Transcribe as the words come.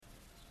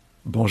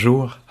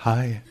Bonjour,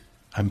 hi,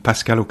 I'm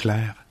Pascal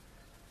Auclair.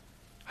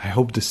 I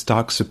hope this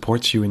talk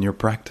supports you in your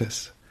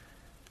practice.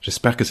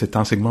 J'espère que cet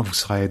enseignement vous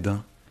sera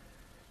aidant.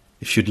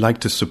 If you'd like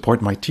to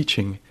support my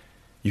teaching,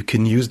 you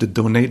can use the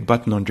donate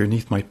button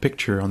underneath my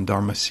picture on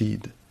Dharma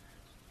Seed.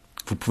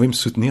 Vous pouvez me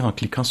soutenir en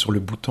cliquant sur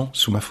le bouton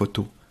sous ma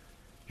photo.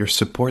 Your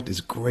support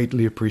is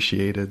greatly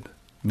appreciated.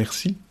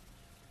 Merci.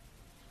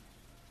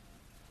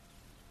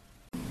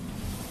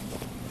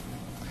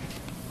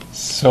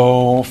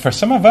 So, for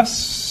some of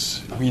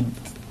us,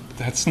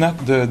 that's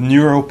not the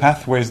neural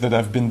pathways that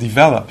have been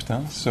developed.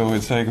 Huh? So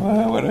it's like,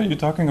 well, what are you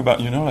talking about?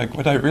 You know, like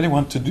what I really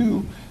want to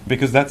do,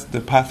 because that's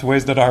the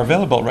pathways that are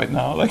available right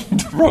now. Like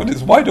the road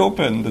is wide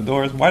open, the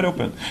door is wide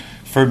open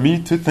for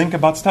me to think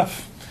about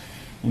stuff,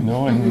 you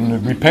know,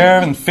 and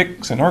repair and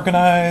fix and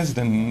organize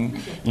and,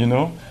 you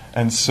know,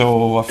 and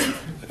so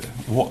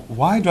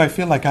why do I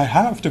feel like I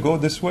have to go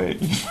this way?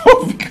 You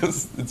know,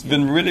 because it's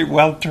been really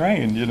well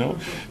trained, you know.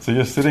 So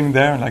you're sitting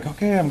there and like,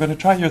 okay, I'm going to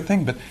try your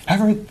thing, but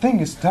everything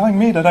is telling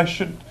me that I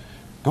should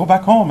go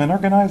back home and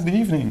organize the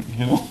evening,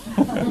 you know.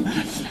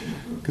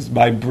 Because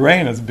my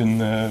brain has been,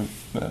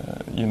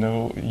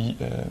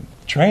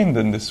 trained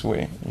in this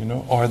way, you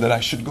know, or that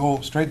I should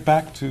go straight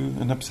back to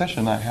an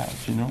obsession I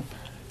have, you know.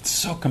 It's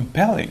so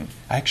compelling.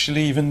 I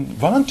actually even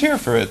volunteer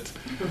for it.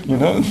 You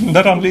know,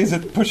 not only is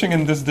it pushing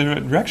in this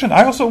direction,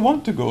 I also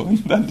want to go in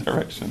that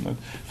direction. It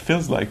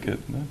feels like it.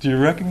 No? Do you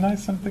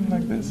recognize something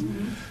like this?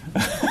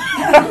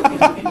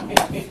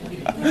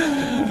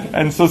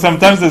 And so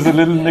sometimes there's a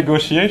little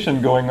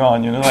negotiation going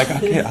on, you know, like,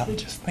 okay, I'll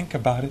just think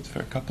about it for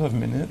a couple of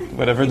minutes,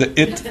 whatever the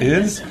it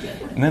is,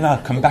 and then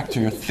I'll come back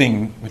to your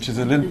thing, which is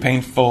a little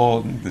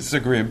painful and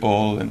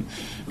disagreeable,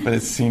 but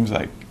it seems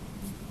like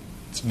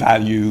it's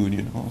valued,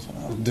 you know, so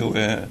I'll do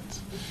it.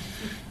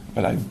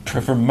 But I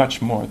prefer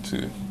much more to,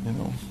 you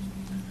know,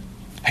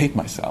 hate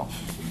myself,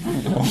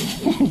 you know,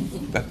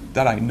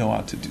 that I know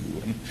how to do,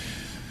 and,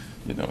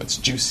 you know, it's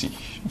juicy.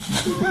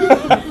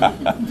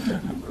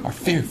 Or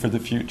fear for the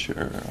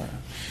future, or,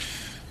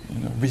 you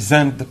know,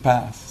 resent the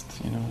past,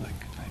 you know,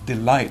 like I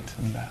delight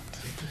in that,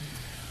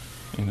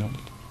 you know.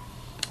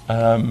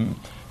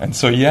 And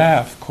so, yeah,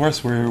 of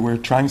course, we're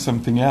trying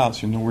something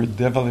else. You know, we're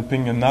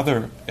developing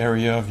another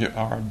area of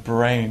our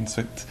brain.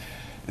 So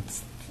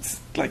it's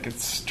like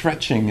it's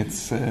stretching.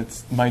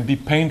 It might be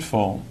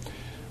painful,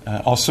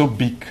 also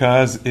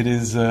because it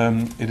is a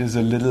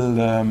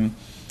little.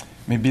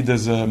 Maybe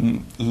there's a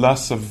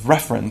loss of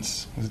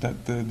reference. Is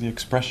that the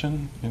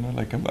expression? You know,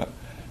 like about.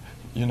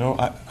 You know,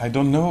 I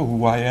don't know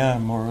who I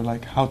am or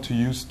like how to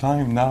use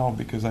time now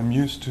because I'm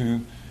used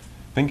to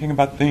thinking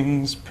about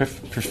things,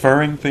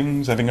 preferring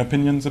things, having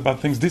opinions about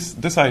things.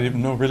 This I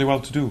know really well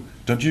to do.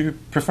 Don't you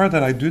prefer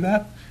that I do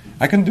that?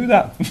 I can do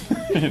that.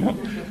 You know?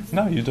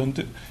 No, you don't.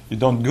 You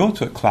don't go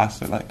to a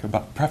class like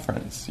about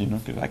preference. You know,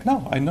 you're like,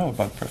 no, I know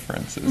about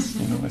preferences.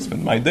 You know, I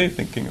spend my day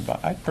thinking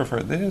about I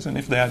prefer this, and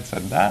if they had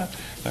said that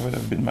would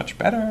have been much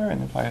better.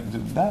 And if I had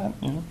done that,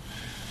 you know.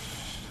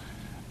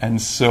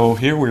 And so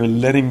here we're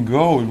letting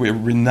go. We're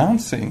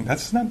renouncing.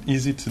 That's not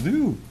easy to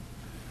do.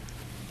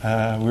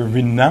 We're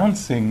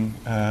renouncing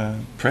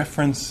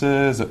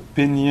preferences,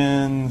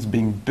 opinions,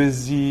 being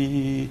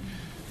busy,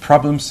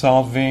 problem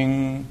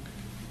solving,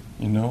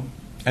 you know.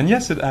 And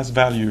yes, it has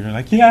value. You're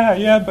like,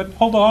 yeah, but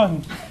hold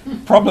on.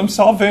 Problem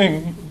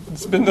solving.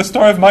 It's been the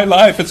story of my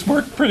life. It's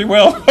worked pretty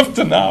well up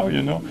to now,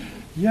 you know.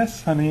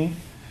 Yes, honey.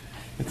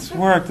 It's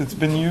worked. It's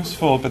been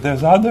useful. But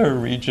there's other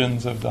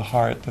regions of the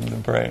heart and the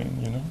brain,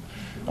 you know,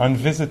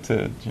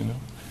 unvisited, you know.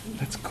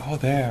 Let's go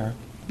there.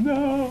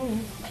 No.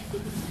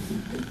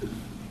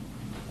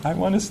 I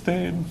want to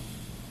stay in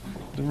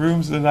the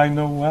rooms that I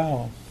know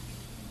well.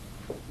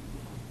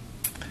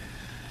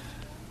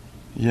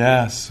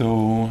 Yeah,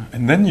 so,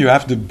 and then you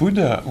have the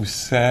Buddha who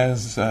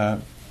says,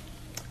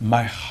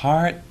 my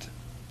heart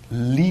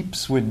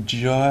leaps with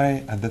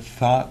joy at the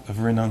thought of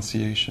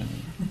renunciation.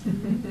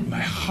 My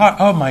heart,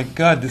 oh my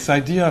God, this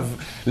idea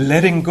of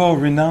letting go,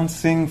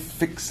 renouncing,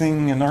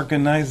 fixing and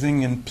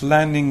organizing and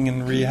planning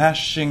and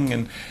rehashing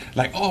and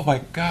like, oh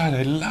my God,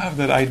 I love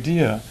that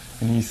idea.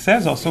 And he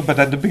says also, but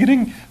at the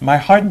beginning, my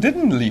heart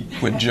didn't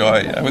leap with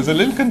joy. I was a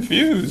little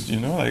confused, you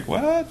know, like,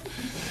 what?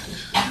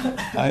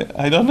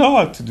 I don't know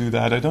how to do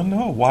that. I don't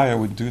know why I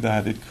would do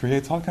that. It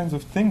creates all kinds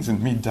of things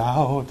in me,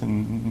 doubt,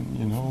 and,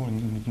 you know,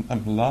 and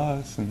I'm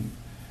lost.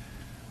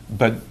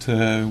 But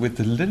with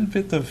a little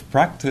bit of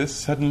practice,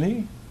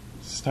 suddenly,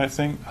 start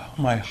saying, oh,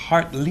 my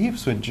heart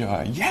leaps with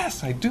joy.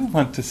 Yes, I do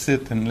want to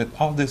sit and let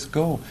all this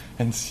go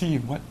and see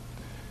what,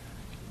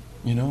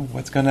 you know,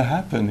 what's going to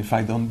happen if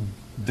I don't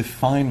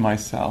define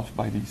myself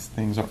by these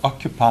things or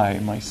occupy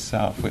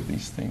myself with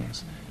these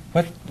things.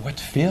 What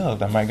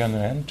field am I going to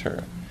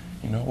enter?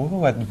 You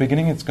know, at the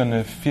beginning it's going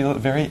to feel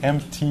very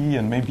empty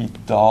and maybe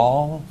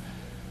dull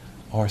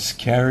or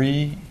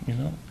scary, you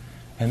know.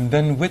 And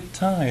then with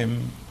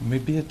time,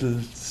 maybe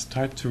it'll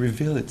start to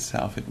reveal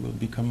itself. It will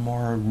become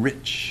more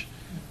rich,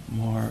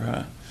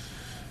 more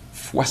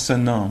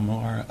foisonnant,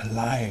 more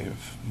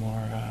alive,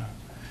 more...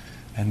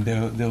 and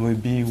there will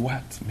be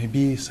what?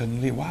 Maybe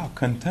suddenly, wow,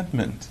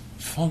 contentment,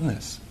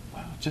 fullness. Wow,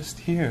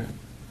 just here.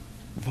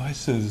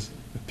 Voices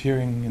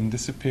appearing and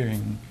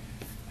disappearing,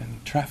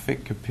 and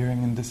traffic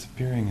appearing and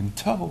disappearing, and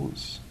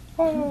toes,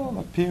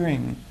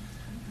 appearing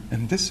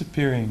and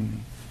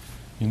disappearing,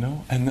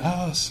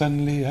 and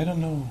suddenly, I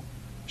don't know,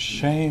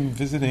 shame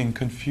visiting,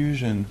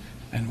 confusion,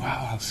 and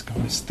wow, I was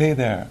going to stay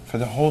there for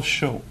the whole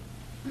show.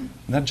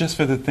 Not just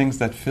for the things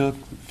that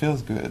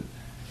feels good.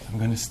 I'm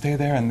going to stay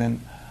there, and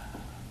then,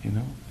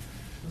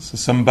 So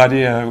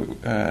somebody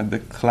at the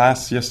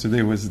class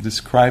yesterday was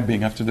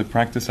describing, after the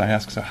practice, I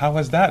asked, so how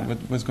was that?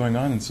 What was going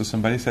on? And so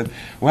somebody said,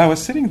 well, I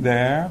was sitting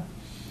there,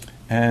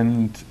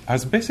 and I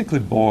was basically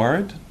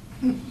bored.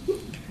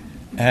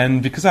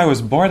 And because I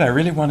was bored, I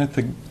really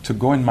wanted to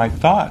go in my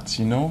thoughts,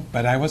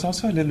 but I was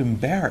also a little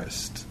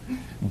embarrassed.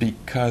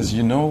 Because,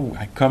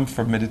 I come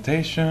for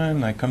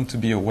meditation, I come to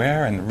be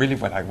aware, and really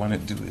what I want to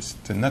do is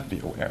to not be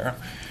aware.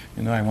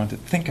 I want to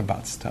think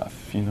about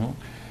stuff,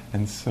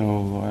 And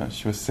so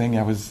she was saying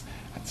I was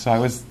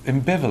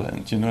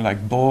ambivalent,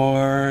 like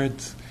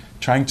bored,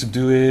 trying to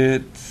do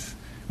it,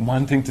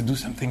 wanting to do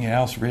something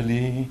else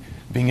really,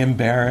 being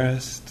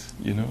embarrassed,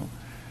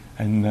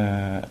 And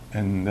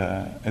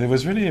it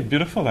was really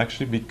beautiful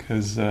actually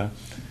because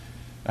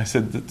I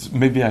said that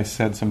maybe I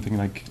said something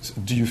like,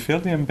 do you feel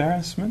the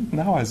embarrassment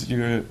now as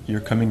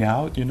you're coming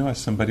out, as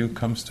somebody who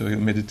comes to a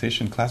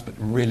meditation class but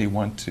really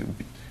want to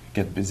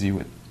get busy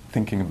with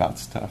thinking about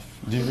stuff?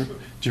 Do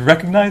you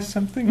recognize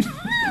something?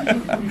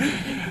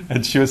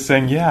 And she was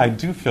saying, yeah, I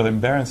do feel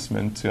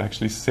embarrassment to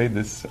actually say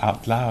this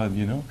out loud,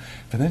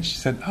 But then she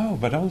said, oh,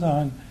 but hold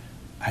on,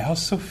 I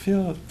also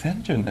feel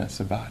tenderness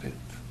about it.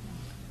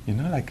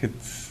 Like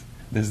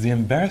there's the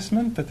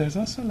embarrassment, but there's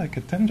also like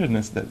a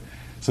tenderness that.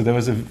 So there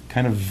was a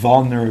kind of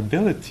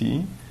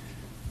vulnerability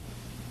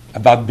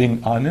about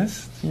being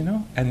honest,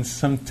 and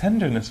some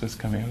tenderness was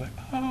coming. I was like,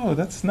 oh,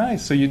 that's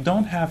nice. So you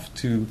don't have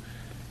to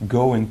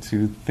go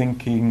into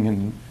thinking,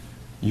 and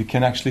you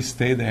can actually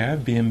stay there,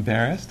 be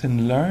embarrassed,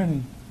 and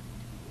learn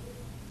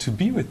to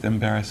be with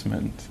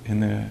embarrassment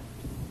in a,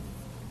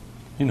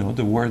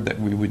 the word that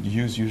we would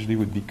use usually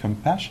would be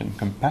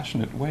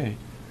compassionate way.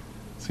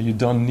 So you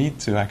don't need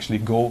to actually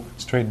go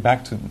straight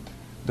back to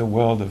the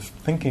world of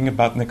thinking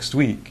about next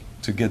week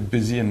to get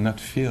busy and not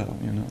feel,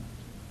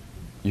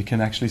 You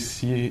can actually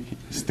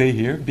stay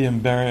here, be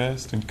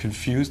embarrassed and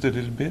confused a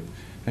little bit,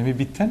 and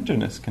maybe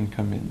tenderness can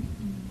come in.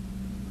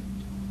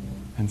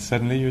 And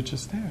suddenly you're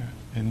just there,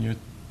 and you're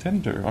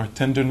tender, or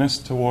tenderness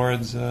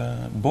towards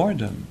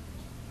boredom.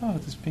 Oh,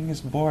 this being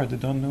is bored, they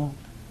don't know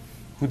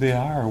who they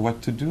are or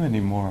what to do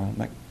anymore.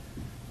 Like,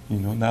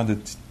 now the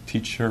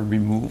teacher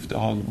removed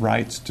all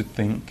rights to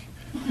think,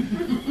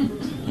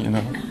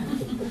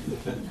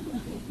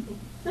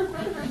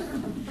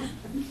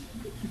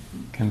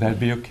 Can that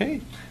be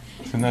okay?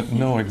 To not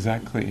know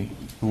exactly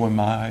who am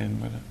I and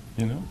what,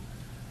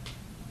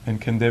 And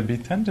can there be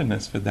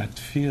tenderness for that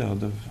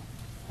field of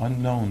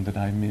unknown that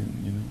I'm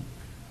in,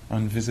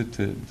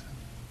 unvisited?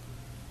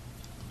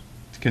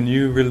 Can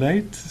you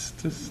relate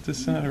to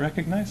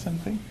recognize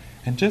something?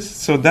 And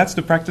so that's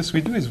the practice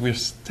we do, is we're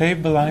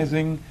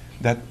stabilizing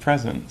that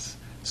presence.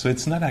 So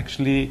it's not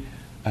actually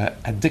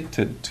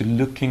addicted to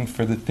looking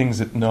for the things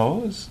it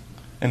knows,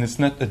 and it's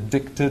not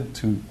addicted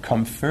to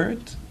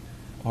comfort,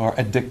 or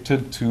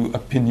addicted to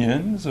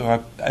opinions,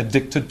 or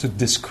addicted to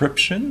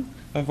description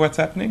of what's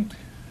happening,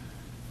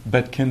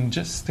 but can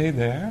just stay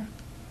there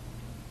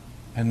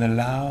and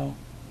allow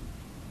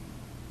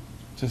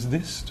just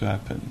this to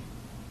happen.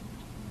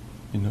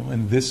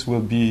 And this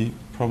will be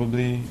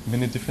probably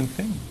many different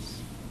things.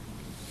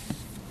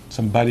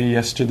 Somebody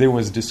yesterday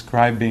was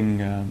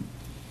describing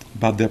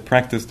about their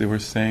practice. They were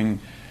saying,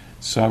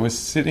 so I was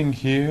sitting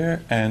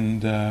here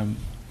and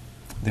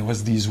there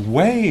was these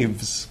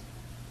waves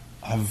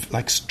of,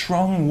 like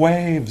strong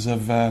waves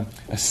of a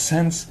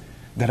sense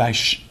that I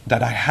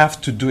have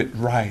to do it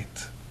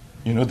right.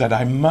 That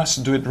I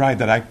must do it right,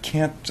 that I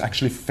can't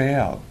actually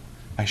fail.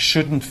 I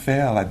shouldn't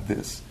fail at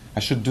this. I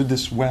should do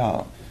this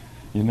well.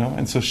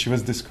 And so she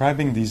was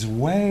describing these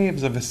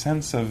waves of a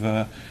sense of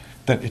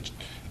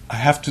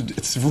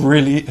it's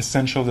really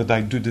essential that I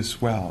do this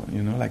well.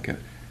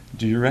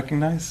 Do you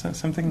recognize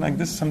something like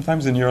this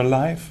sometimes in your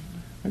life?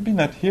 Maybe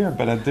not here,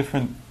 but at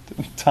different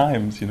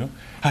times,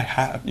 I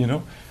have,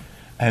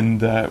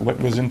 And what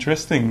was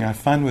interesting, I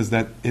found, was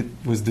that it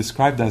was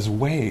described as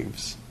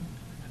waves.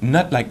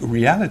 Not like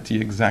reality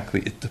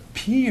exactly. It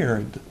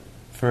appeared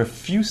for a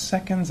few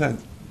seconds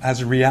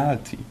as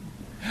reality.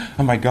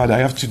 Oh my God, I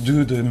have to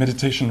do the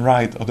meditation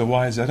right,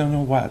 otherwise I don't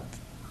know what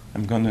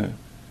I'm going to,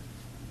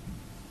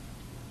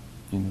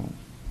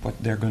 what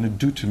they're going to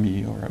do to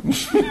me, or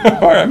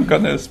I'm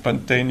going to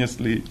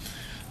spontaneously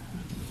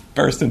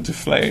burst into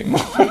flame.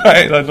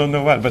 I don't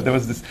know what, but there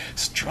was this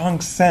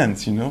strong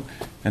sense,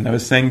 And I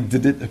was saying,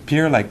 did it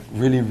appear like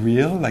really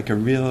real, like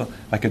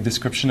a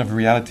description of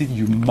reality?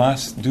 You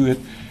must do it.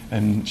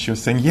 And she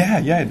was saying, yeah,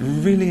 it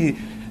really,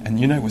 and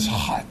it was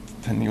hot,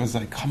 and it was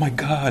like, oh my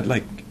God,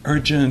 like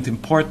urgent,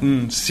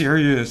 important,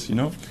 serious,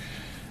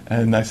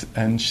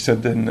 And she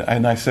said,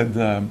 and I said,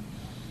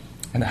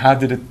 and how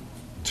did it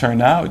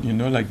turn out? You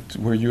know, like,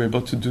 were you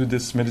able to do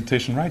this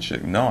meditation right? She's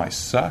like, no, I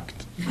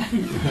sucked.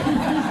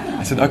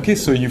 I said, okay,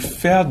 so you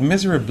failed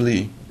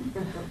miserably,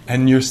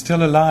 and you're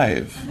still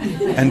alive.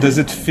 And does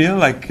it feel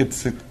like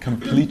it's a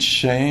complete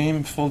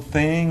shameful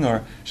thing?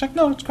 Or she's like,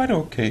 no, it's quite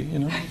okay, you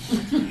know.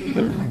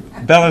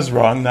 Bella's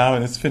wrong now,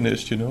 and it's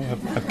finished, you know.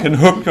 I can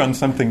hook on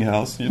something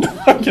else, you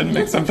know. I can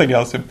make something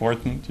else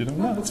important, you know.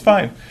 No, it's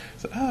fine.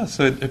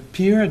 So it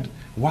appeared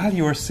while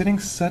you were sitting,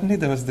 suddenly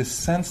there was this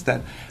sense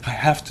that I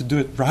have to do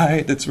it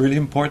right, it's really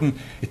important.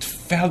 It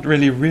felt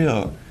really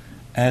real.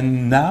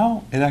 And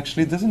now it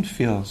actually doesn't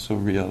feel so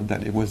real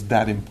that it was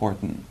that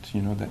important,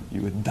 you know, that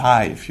you would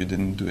die if you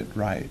didn't do it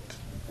right.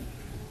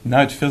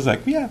 Now it feels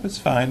like, yeah, it's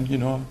fine, you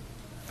know,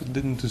 it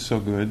didn't do so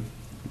good,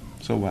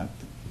 so what,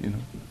 you know.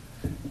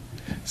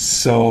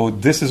 So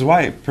this is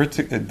why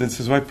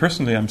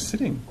personally I'm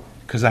sitting,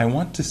 because I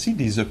want to see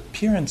these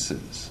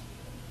appearances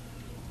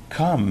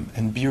come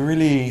and be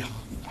really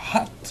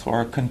hot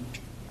or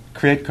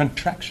create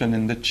contraction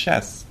in the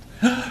chest.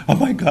 Oh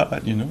my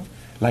God, you know.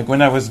 Like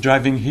when I was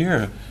driving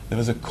here, there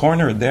was a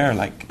corner there,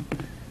 like,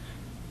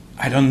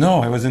 I don't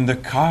know, I was in the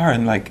car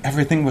and like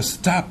everything was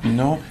stopped, you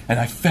know, and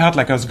I felt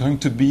like I was going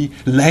to be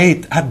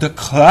late at the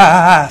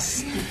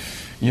class,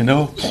 you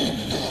know,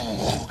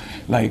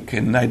 like,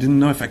 and I didn't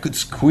know if I could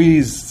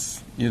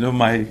squeeze, you know,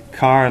 my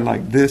car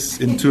like this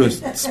into a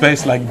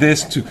space like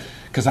this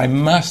because I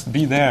must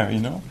be there, you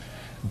know.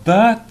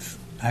 But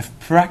I've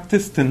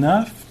practiced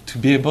enough to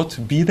be able to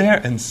be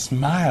there and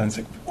smile and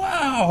say,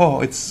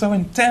 wow, it's so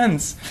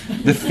intense.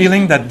 The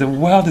feeling that the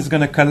world is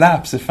going to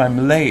collapse if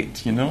I'm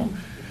late, you know.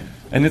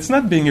 And it's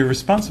not being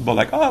irresponsible,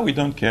 like, oh, we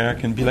don't care, I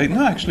can be late.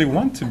 No, I actually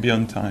want to be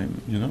on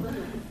time, you know.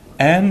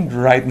 And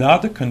right now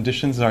the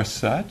conditions are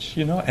such,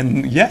 you know.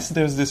 And yes,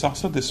 there's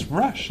also this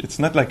rush. It's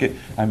not like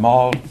I'm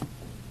all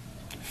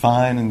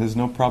fine and there's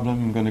no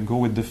problem, I'm going to go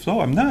with the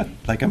flow. I'm not.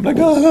 I'm like,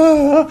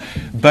 ah!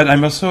 But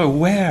I'm also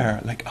aware,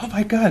 like, oh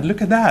my God,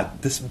 look at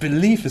that. This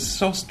belief is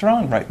so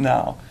strong right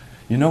now,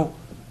 you know.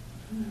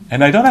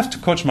 And I don't have to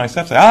coach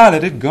myself, say,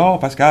 let it go,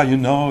 Pascal, you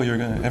know,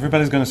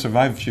 everybody's going to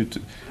survive if you...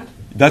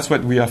 That's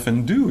what we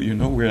often do, you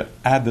know, we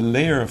add a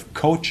layer of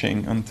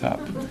coaching on top.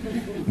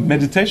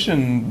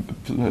 Meditation,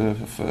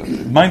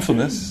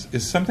 mindfulness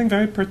is something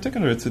very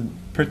particular. It's a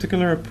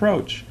particular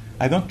approach.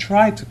 I don't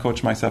try to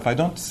coach myself. I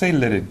don't say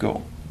let it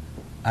go.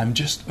 I'm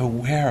just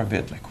aware of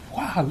it. Like,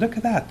 wow, look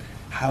at that.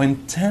 How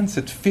intense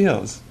it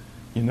feels,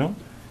 you know?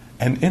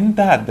 And in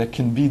that, there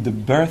can be the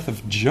birth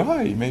of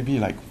joy. Maybe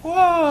like,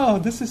 whoa,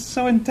 this is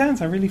so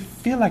intense. I really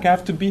feel like I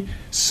have to be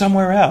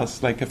somewhere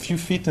else, like a few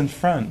feet in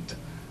front.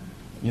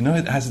 You know,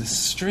 it has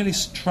this really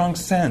strong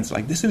sense,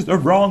 like this is the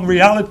wrong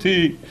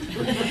reality.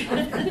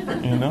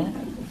 You know?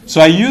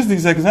 So I use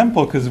this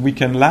example because we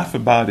can laugh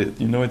about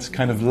it. You know, it's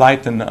kind of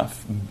light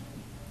enough.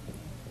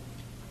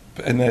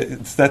 And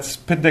that's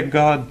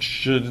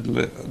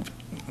pedagogy.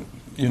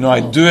 You know,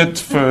 I do it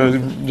for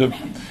the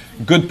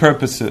good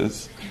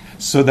purposes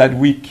so that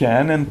we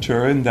can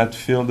enter in that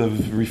field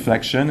of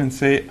reflection and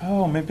say,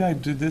 oh, maybe I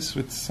do this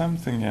with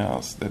something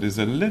else that is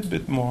a little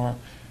bit more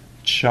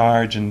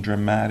charged and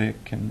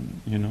dramatic,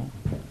 and, you know.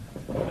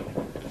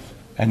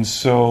 And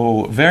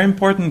so, very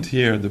important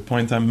here, the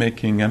point I'm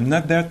making, I'm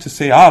not there to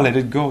say, let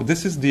it go.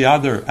 This is the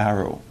other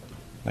arrow.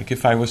 Like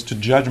if I was to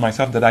judge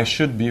myself that I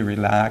should be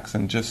relaxed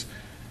and just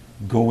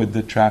go with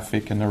the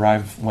traffic and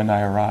arrive when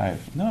I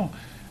arrive. No,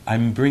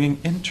 I'm bringing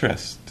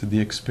interest to the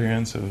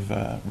experience of,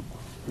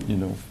 you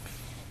know,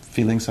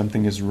 feeling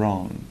something is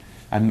wrong.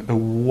 I'm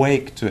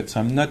awake to it,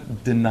 so I'm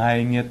not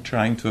denying it,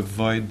 trying to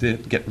avoid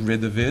it, get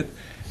rid of it,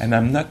 and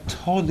I'm not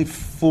totally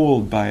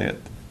fooled by it.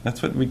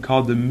 That's what we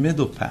call the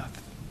middle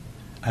path.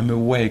 I'm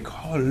awake.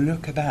 Oh,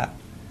 look at that.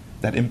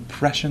 That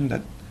impression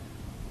that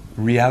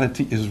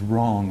reality is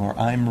wrong, or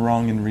I'm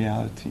wrong in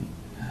reality.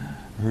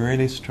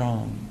 Really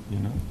strong, you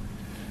know.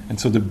 And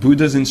so the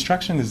Buddha's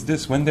instruction is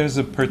this: when there's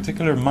a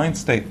particular mind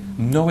state,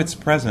 know it's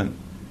present.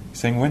 He's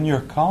saying when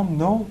you're calm,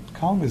 know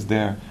calm is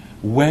there.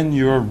 When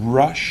you're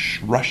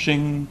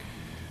rushing,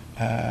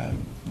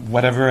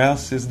 whatever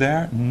else is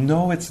there,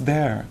 know it's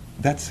there.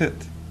 That's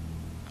it.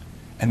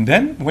 And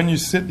then when you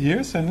sit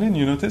here, suddenly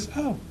you notice,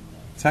 oh,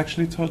 it's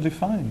actually totally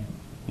fine.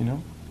 You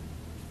know?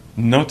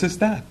 Notice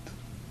that.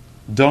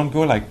 Don't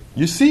go like,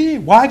 you see,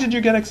 why did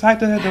you get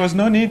excited? There was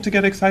no need to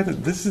get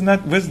excited. This is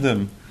not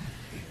wisdom.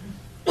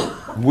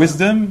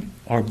 Wisdom,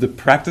 or the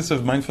practice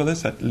of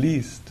mindfulness at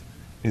least,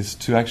 is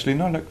to actually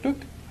know, look,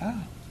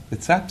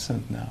 it's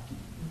absent now.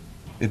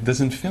 It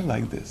doesn't feel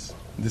like this.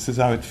 This is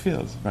how it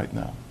feels right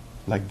now.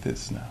 Like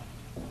this now.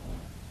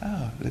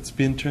 Let's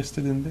be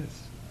interested in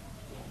this.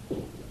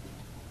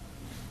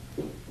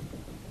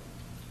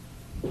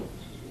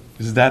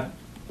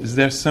 Is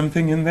there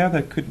something in there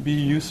that could be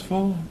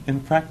useful in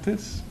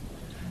practice?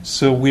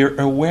 So we're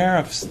aware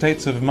of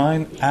states of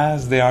mind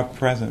as they are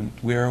present.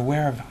 We're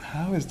aware of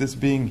how is this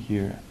being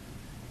here.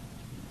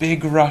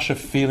 Big rush of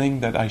feeling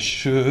that I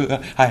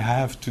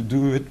have to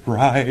do it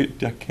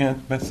right, I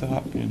can't mess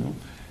up, you know.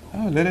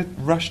 Let it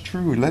rush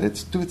through, let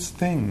it do its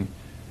thing.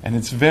 And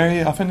it's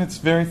very often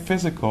very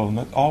physical,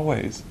 not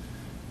always.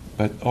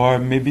 or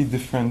maybe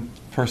different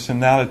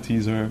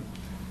personalities or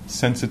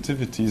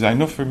sensitivities. I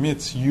know for me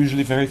it's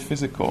usually very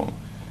physical.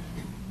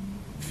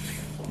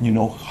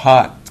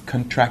 Hot,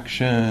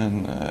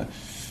 contraction,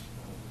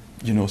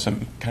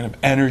 some kind of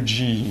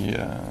energy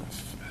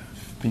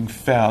being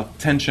felt,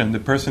 tension. The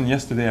person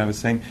yesterday I was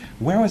saying,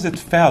 where was it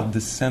felt,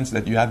 this sense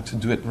that you had to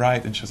do it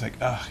right? And she was like,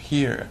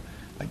 here,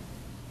 like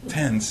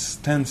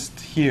tensed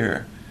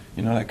here.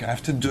 Like I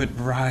have to do it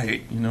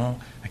right,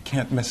 I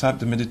can't mess up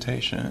the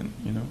meditation,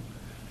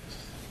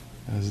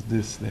 There's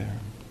this there.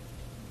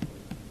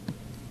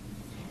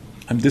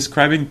 I'm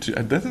describing,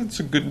 that's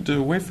a good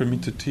way for me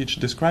to teach.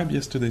 Describe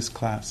yesterday's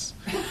class.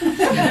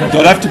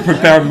 Don't have to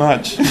prepare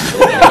much.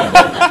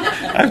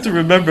 I have to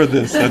remember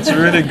this. That's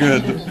really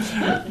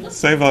good.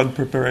 Save on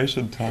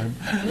preparation time.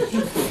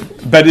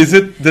 But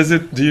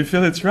do you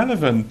feel it's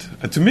relevant?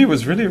 To me, it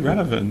was really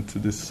relevant to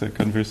this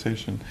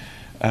conversation.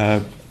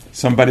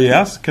 Somebody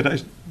else,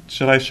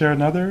 should I share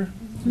another?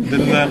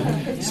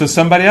 So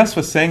somebody else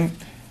was saying,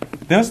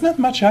 there was not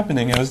much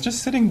happening. I was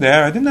just sitting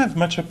there. I didn't have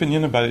much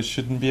opinion about it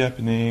shouldn't be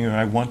happening, or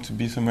I want to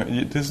be somewhere.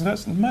 There's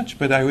not much,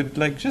 but I would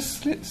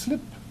just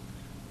slip,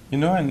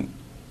 and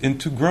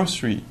into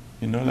grocery,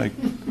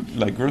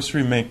 like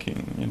grocery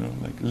making,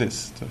 like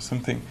list or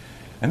something.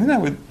 And then I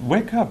would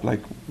wake up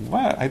like,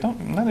 what?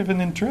 I'm not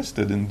even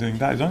interested in doing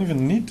that. I don't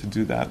even need to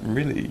do that,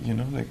 really,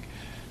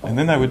 And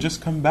then I would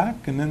just come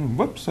back, and then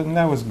whoops, and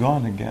I was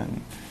gone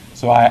again.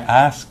 So I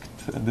asked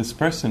this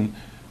person,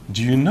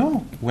 do you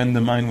know when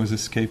the mind was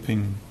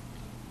escaping?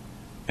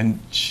 And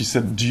she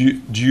said,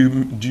 do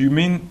you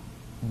mean,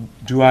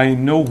 do I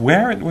know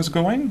where it was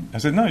going? I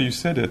said, no, you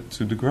said it,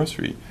 to the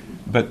grocery.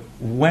 But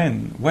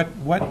when? What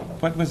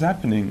was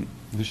happening?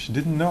 She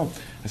didn't know.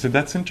 I said,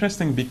 that's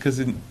interesting, because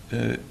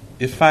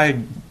if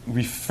I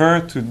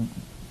refer to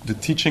the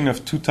teaching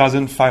of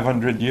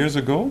 2,500 years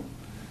ago,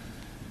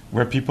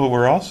 where people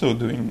were also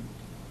doing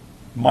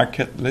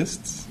market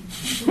lists,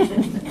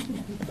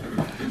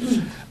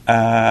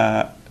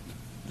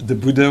 the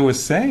Buddha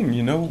was saying,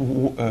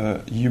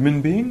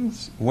 human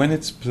beings, when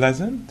it's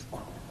pleasant,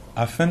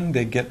 often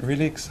they get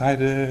really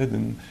excited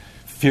and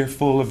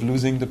fearful of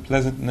losing the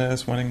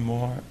pleasantness, wanting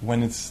more.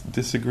 When it's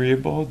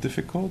disagreeable,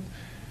 difficult,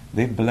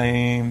 they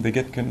blame, they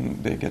get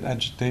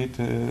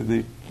agitated,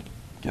 they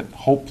get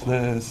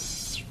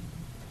hopeless,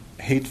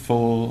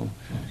 hateful,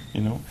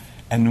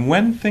 And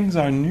when things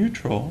are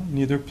neutral,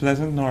 neither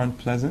pleasant nor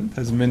unpleasant,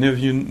 as many of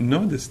you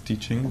know this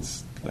teaching,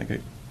 it's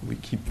like we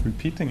keep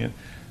repeating it,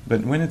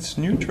 but when it's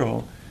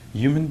neutral,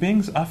 human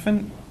beings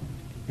often,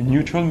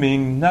 neutral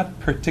meaning not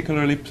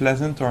particularly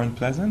pleasant or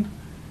unpleasant,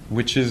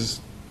 which is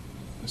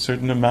a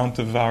certain amount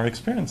of our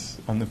experience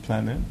on the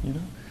planet,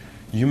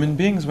 Human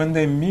beings, when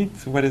they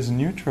meet what is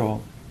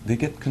neutral, they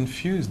get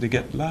confused, they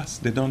get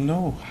lost, they don't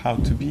know how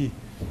to be.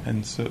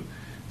 And so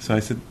I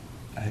said,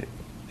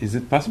 is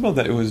it possible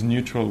that it was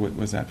neutral what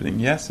was happening?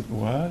 Yes, it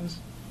was.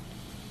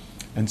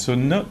 And so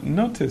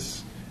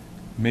notice,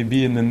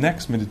 maybe in the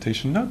next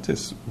meditation,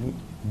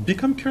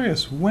 become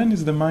curious, when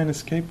is the mind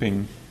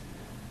escaping?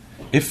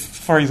 If,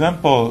 for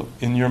example,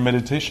 in your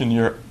meditation,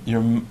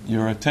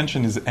 your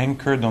attention is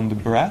anchored on the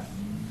breath,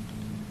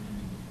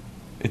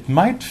 it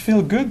might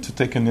feel good to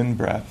take an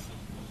in-breath.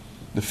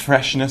 The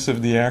freshness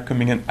of the air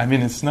coming in. I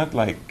mean, it's not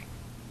like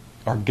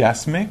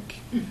orgasmic,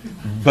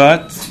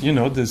 but,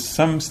 there's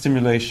some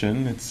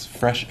stimulation. It's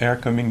fresh air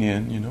coming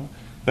in,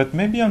 But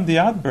maybe on the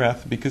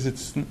out-breath, because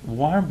it's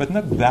warm, but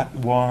not that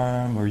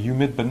warm, or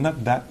humid, but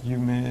not that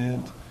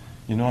humid.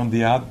 On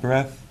the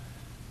out-breath,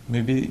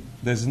 maybe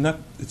it's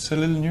a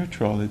little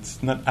neutral.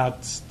 It's not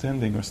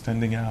outstanding or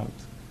standing out.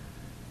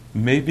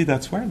 Maybe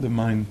that's where the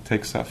mind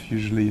takes off,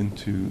 usually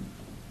into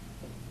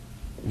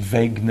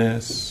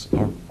vagueness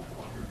or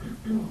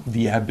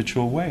the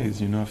habitual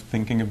ways, of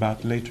thinking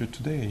about later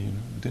today,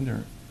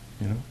 dinner,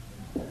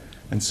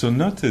 And so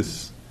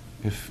notice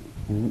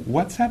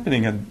what's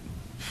happening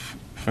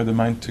for the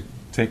mind to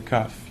take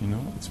off,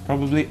 It's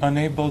probably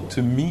unable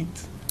to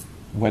meet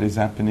what is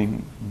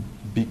happening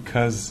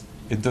because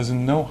it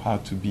doesn't know how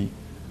to be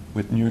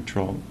with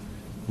neutral,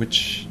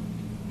 which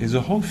is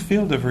a whole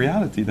field of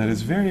reality that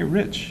is very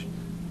rich,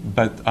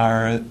 but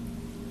our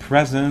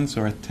presence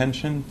or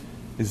attention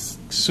is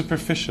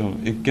superficial.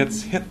 It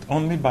gets hit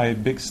only by a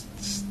big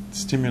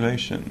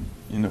stimulation,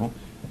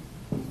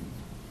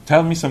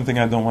 Tell me something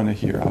I don't want to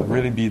hear. I'll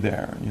really be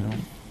there,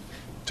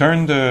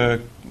 Turn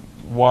the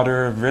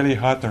water really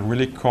hot or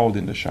really cold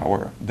in the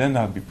shower. Then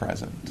I'll be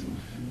present.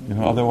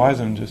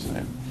 Otherwise I'm just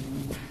like,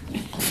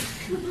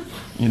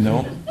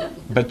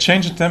 But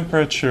change the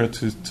temperature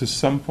to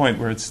some point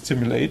where it's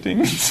stimulating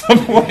in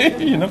some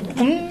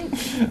way,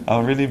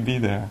 I'll really be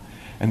there.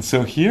 And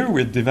so here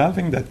we're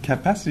developing that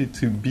capacity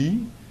to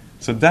be.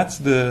 So that's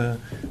the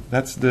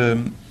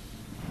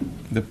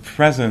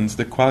presence.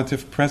 The quality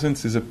of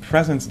presence is a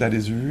presence that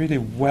is really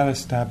well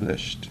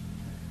established.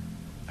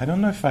 I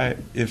don't know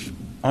if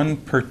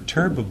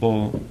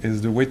unperturbable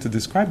is the way to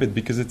describe it,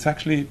 because it's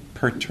actually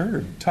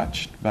perturbed,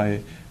 touched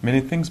by many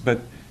things,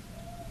 but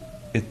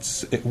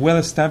it's well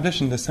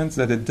established in the sense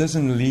that it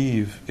doesn't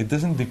leave, it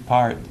doesn't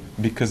depart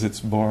because it's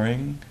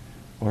boring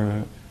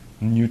or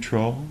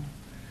neutral.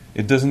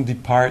 It doesn't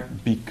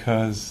depart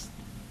because,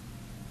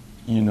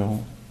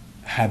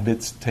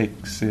 habits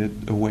takes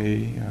it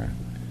away, or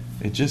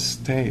it just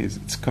stays.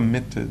 It's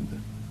committed.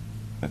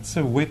 That's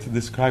a way to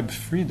describe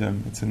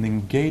freedom. It's an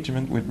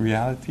engagement with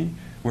reality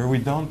where we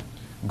don't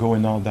go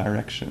in all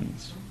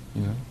directions,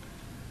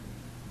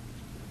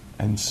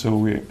 And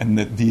so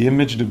the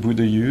image the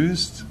Buddha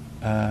used,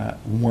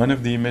 one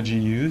of the images he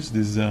used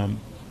is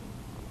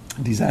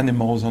these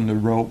animals on the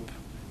rope,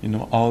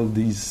 all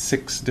these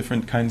 6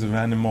 different kinds of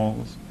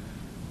animals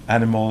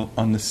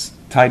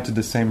tied to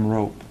the same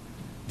rope.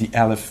 The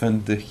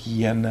elephant, the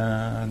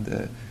hyena,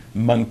 the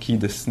monkey,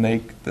 the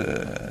snake,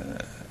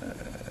 the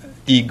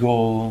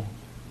eagle.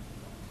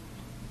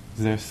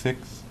 Is there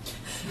 6?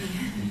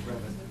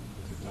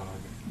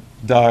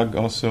 Dog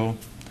also.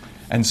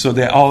 And so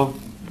they all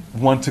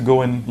want to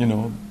go in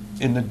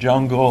the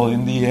jungle,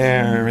 in the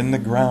air, in the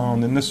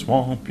ground, in the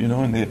swamp,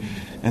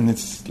 and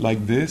it's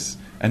like this.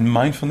 And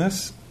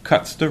mindfulness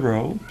cuts the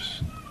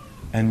ropes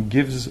and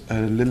gives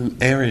a little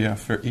area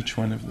for each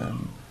one of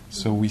them.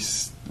 So we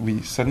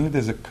suddenly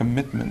there's a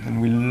commitment, and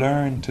we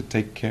learn to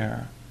take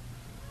care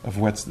of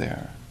what's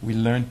there. We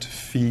learn to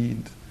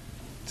feed,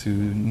 to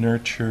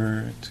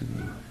nurture, to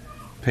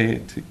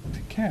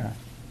care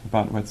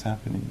about what's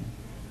happening.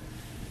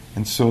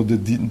 And so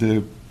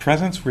the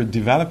presence we're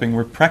developing,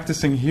 we're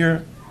practicing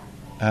here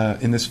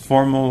in this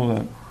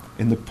formal,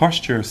 in the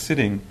posture of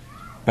sitting.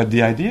 But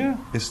the idea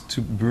is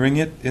to bring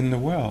it in the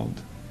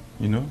world,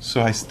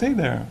 So I stay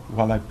there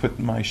while I put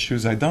my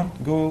shoes. I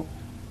don't go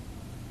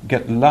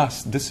get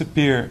lost,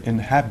 disappear in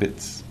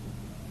habits.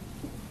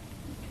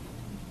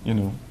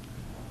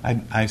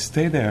 I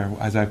stay there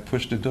as I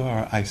push the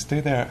door. I stay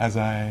there as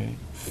I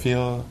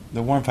feel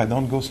the warmth. I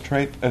don't go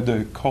straight,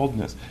 the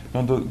coldness.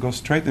 Don't go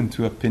straight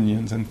into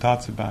opinions and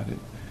thoughts about it.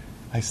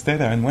 I stay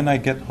there, and when I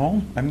get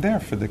home, I'm there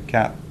for the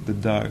cat, the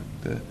dog,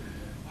 the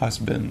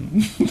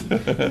husband,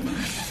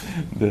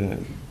 the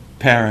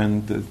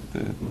parent, the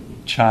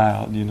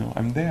child.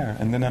 I'm there,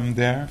 and then I'm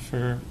there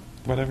for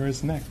whatever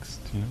is next.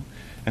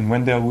 And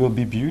when there will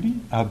be beauty,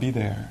 I'll be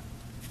there.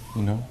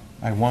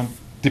 I won't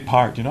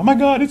depart. Oh my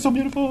God, it's so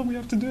beautiful. We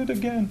have to do it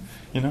again.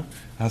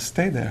 I'll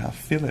stay there. I'll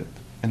feel it.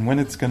 And when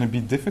it's going to be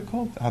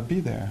difficult, I'll be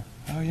there.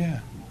 Oh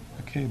yeah,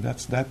 okay,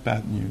 that's that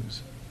bad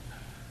news.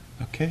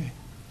 Okay,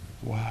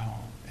 wow,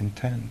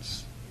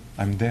 intense.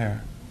 I'm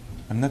there.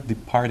 I'm not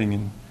departing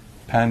in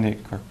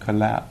panic or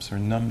collapse or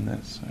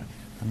numbness.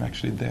 I'm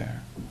actually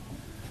there.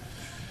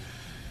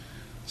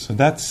 So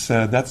that's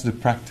the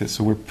practice.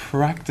 So we're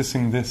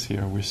practicing this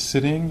here. We're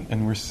sitting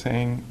and we're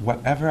saying,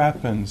 whatever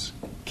happens,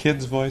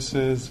 kids'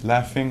 voices,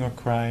 laughing or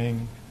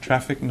crying,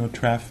 traffic, no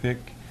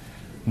traffic,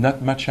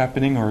 not much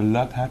happening or a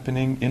lot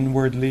happening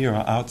inwardly or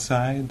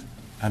outside,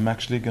 I'm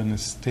actually going to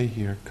stay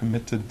here,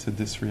 committed to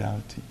this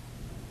reality.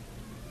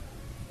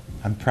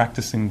 I'm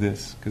practicing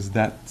this because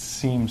that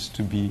seems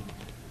to be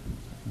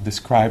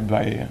described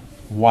by a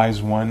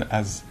wise one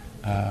as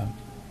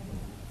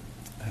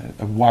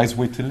a wise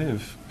way to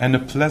live, and a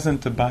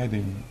pleasant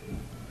abiding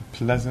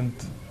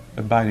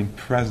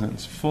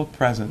presence, full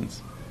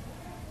presence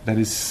that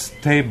is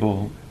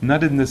stable,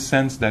 not in the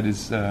sense that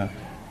is,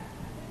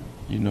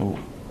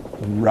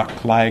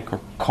 rock-like or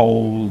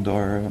cold,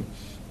 or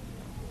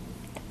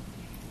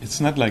it's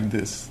not like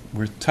this.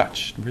 We're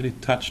really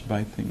touched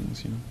by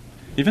things,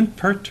 even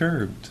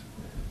perturbed,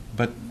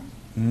 but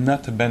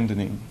not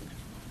abandoning.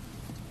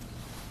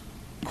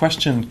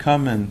 Question,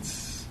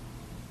 comments,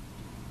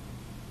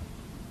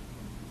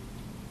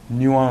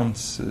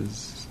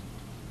 nuances.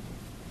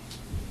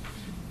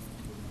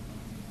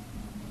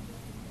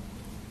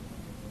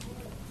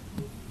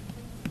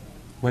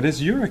 What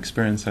is your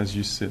experience as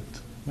you sit?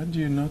 What do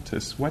you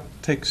notice? What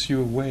takes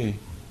you away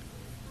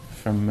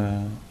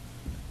from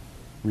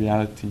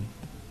reality?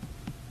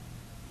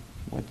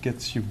 What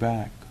gets you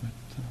back?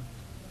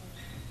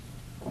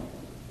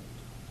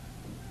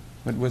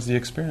 What was the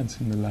experience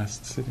in the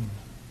last sitting?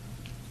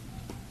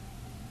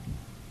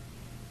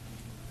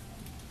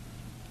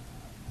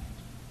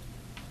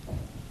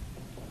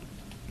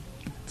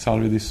 It's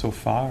already so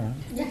far.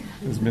 Huh?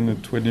 It's been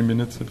 20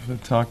 minutes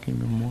of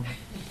talking or more.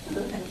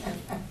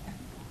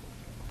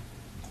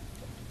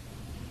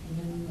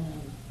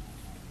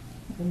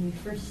 When we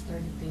first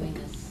started doing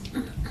this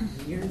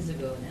years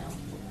ago now,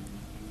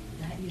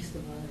 that used to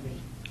bother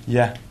me.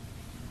 Yeah.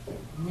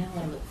 Now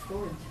I look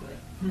forward to it.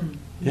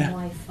 Yeah. Now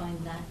I find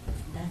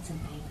that's an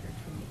anchor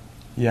for me.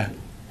 Yeah.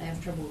 I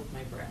have trouble with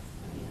my breath.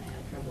 I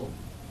have trouble,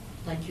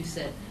 like you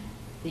said,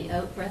 the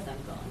out breath,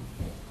 I'm gone.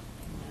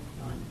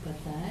 But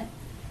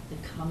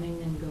the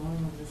coming and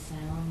going of the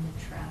sound,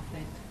 the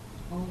traffic,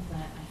 all of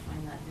that, I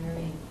find that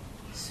very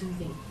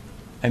soothing.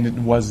 And it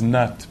was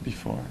not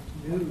before.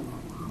 No.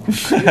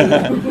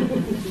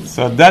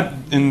 So that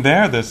in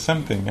there's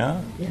something,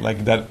 huh? Yeah.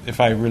 Like that. If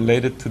I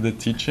relate it to the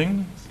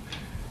teaching,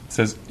 it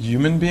says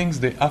human beings,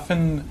 they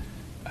often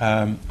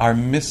are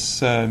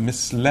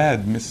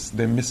misled,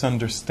 they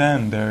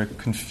misunderstand, they're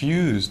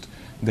confused.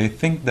 They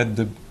think that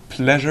the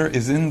pleasure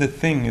is in the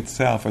thing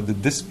itself, or the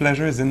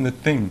displeasure is in the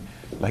thing.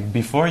 Like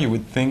before, you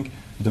would think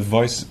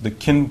the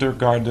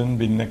kindergarten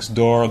being next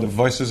door, or the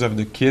voices of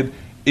the kid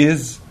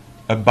is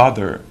a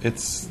bother.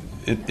 It's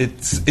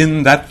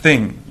in that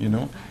thing, you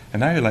know. And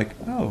now you're like,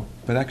 oh,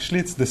 but actually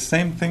it's the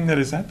same thing that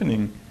is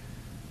happening,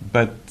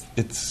 but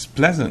it's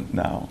pleasant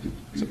now.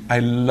 So I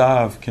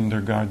love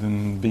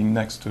kindergarten being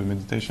next to a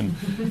meditation,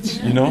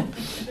 you know.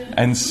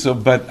 And so,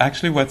 but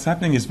actually what's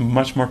happening is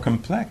much more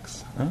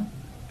complex. Huh?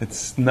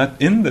 It's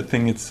not in the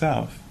thing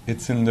itself,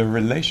 it's in the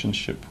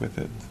relationship with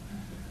it.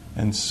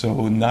 And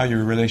so now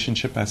your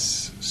relationship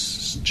has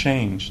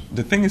changed.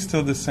 The thing is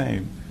still the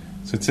same.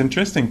 So it's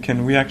interesting,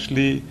 can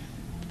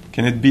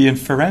it be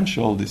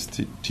inferential, this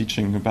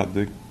teaching about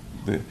the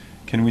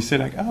can we say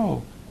like,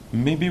 oh,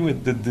 maybe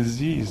with the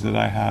disease that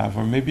I have,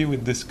 or maybe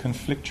with this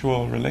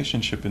conflictual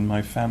relationship in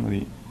my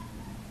family,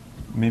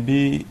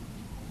 maybe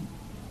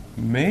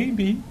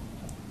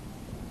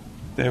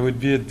there would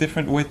be a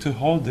different way to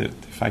hold it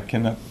if I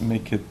cannot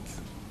make it,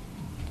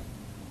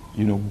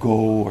 you know, go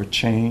or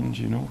change,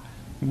 you know.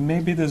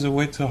 Maybe there's a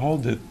way to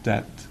hold it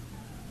that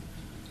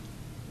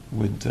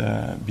would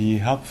be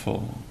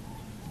helpful.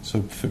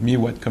 So for me,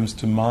 what comes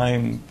to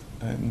mind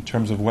in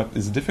terms of what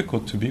is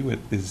difficult to be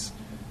with is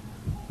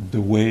the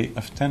way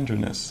of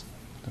tenderness.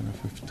 I don't know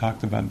if we've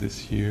talked about this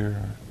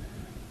here,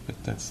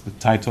 but that's the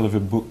title of a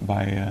book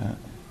by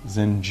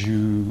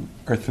Zenju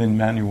Earthlyn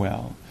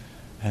Manuel.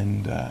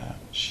 And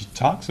she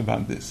talks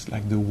about this,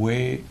 like the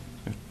way,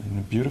 in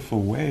a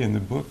beautiful way in the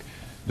book,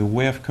 the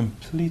way of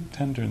complete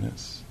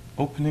tenderness,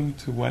 opening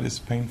to what is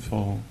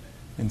painful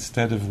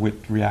instead of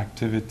with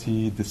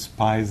reactivity,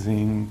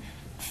 despising,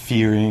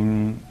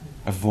 fearing,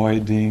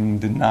 avoiding,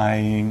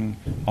 denying,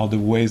 all the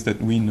ways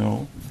that we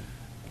know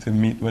to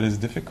meet what is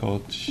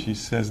difficult. She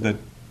says that,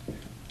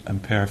 I'm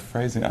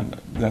paraphrasing,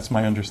 that's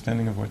my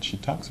understanding of what she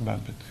talks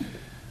about, but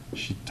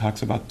she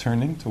talks about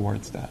turning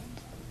towards that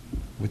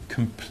with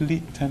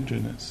complete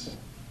tenderness.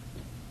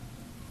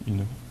 You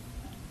know?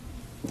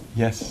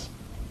 Yes?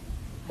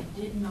 I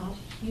did not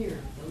hear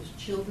those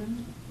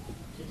children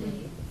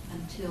today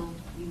until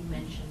you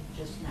mentioned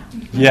just now.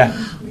 Yeah.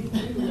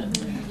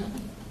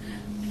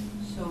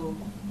 So,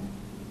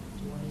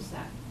 what is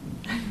that?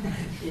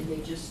 Did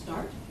they just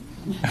start?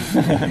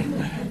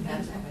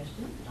 That's a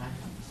question.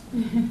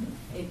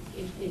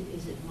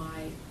 Is it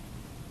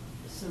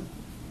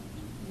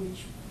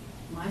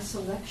my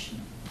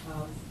selection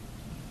of,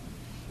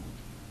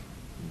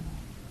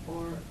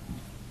 or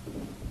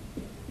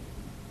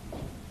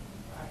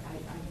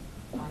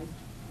I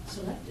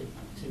selected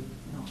to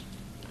not.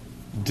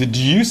 Did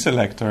you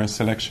select, or a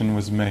selection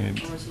was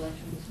made? Or a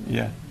selection was made.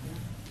 Yeah.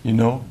 You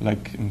know,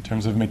 like in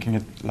terms of making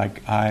it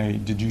like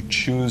did you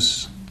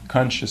choose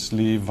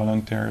consciously,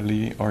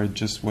 voluntarily, or it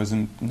just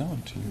wasn't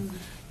known to you? Mm.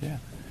 Yeah.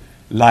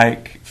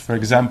 Like, for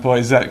example,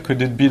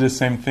 could it be the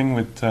same thing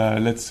with,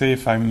 let's say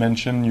if I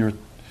mention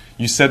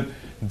you said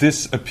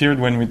this appeared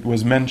when it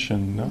was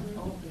mentioned, no?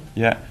 Oh,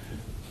 Yeah.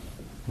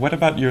 What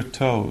about your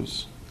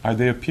toes? Are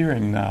they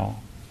appearing now?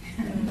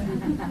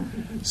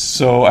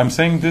 So I'm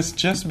saying this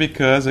just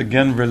because,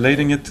 again,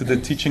 relating it to the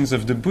teachings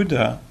of the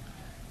Buddha,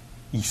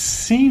 he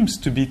seems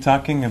to be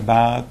talking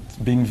about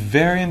being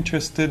very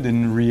interested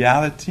in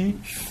reality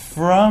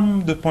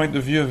from the point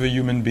of view of a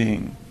human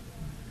being.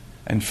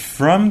 And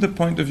from the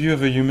point of view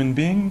of a human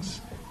being,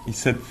 he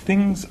said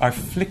things are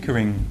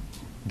flickering.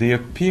 They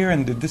appear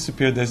and they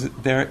disappear.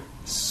 They're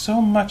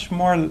so much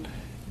more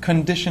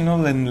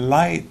conditional and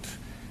light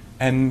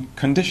and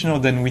conditional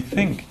than we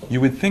think.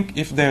 You would think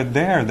if they're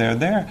there, they're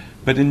there.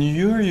 But in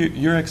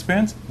your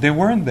experience, they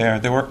weren't there.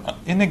 They were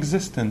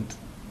inexistent.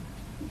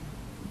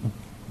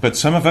 But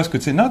some of us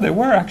could say, no, they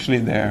were actually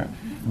there.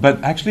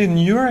 But actually, in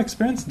your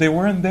experience, they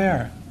weren't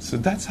there. So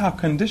that's how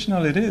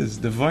conditional it is.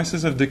 The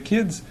voices of the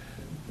kids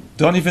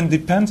don't even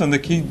depend on the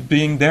kid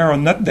being there or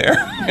not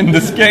there. In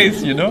this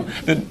case, you know,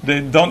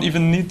 they don't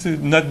even need to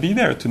not be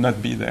there to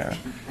not be there.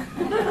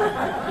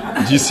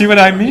 Do you see what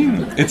I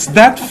mean? It's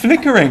that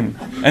flickering.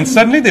 And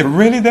suddenly they're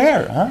really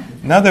there. Huh?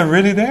 Now they're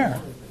really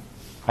there.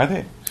 Are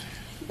they?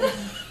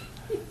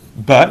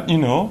 But, you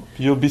know,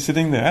 you'll be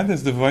sitting there,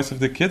 there's the voice of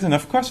the kids, and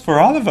of course for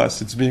all of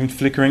us it's been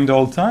flickering the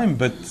whole time,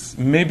 but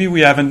maybe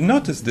we haven't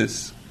noticed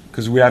this,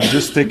 because we have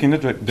just taken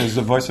it, there's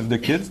the voice of the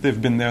kids,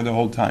 they've been there the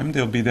whole time,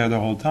 they'll be there the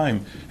whole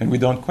time, and we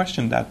don't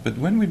question that. But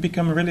when we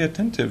become really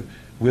attentive,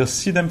 we'll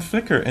see them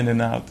flicker in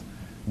and out.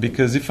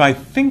 Because if I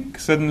think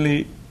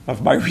suddenly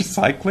of my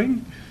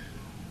recycling,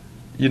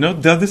 you know,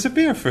 they'll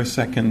disappear for a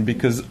second,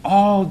 because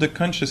all the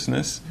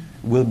consciousness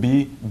will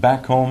be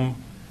back home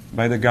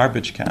by the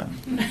garbage can.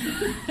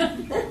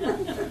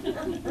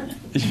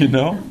 You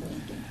know?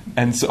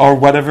 And so, or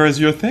whatever is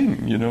your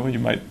thing, you know, you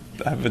might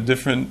have a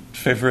different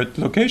favorite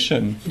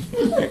location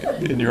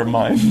in your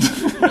mind.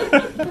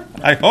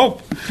 I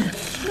hope.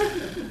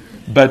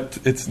 But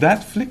it's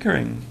that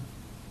flickering.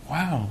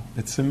 Wow,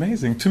 it's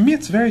amazing. To me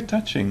it's very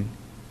touching.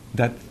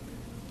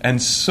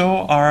 And so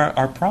are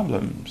our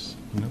problems.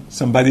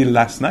 Somebody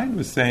last night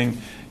was saying,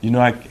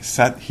 I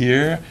sat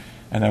here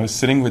and I was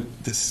sitting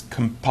with this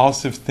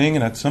compulsive thing,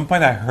 and at some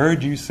point I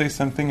heard you say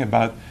something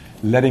about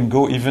letting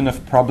go even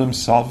of problem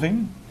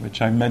solving,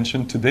 which I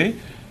mentioned today.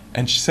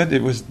 And she said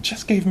it was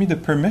just gave me the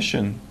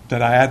permission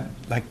that I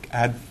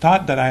had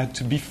thought that I had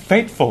to be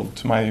faithful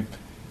to my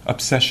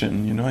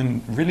obsession,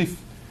 and really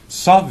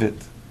solve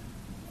it.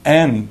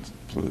 And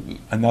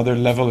another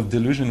level of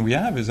delusion we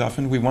have is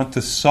often we want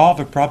to solve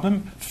a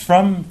problem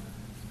from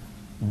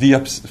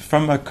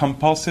a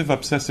compulsive,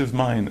 obsessive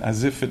mind,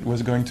 as if it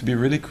was going to be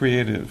really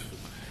creative.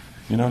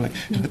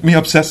 Let me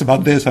obsess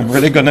about this. I'm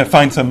really going to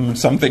find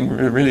something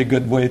really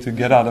good way to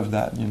get out of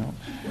that.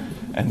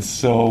 And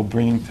so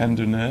bringing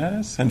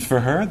tenderness, and for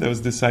her there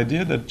was this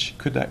idea that she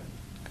could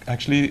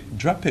actually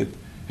drop it,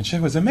 and she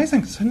was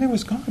amazing. Suddenly it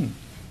was gone.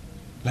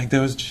 Like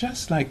there was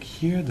just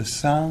here the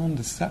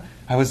sound.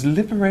 I was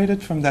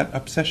liberated from that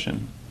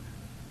obsession,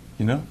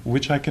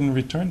 which I can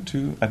return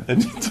to at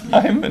any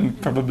time and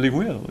probably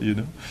will,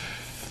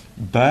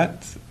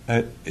 But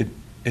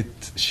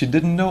she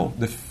didn't know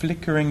the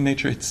flickering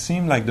nature. It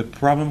seemed like the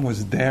problem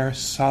was there,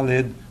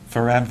 solid,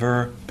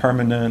 forever,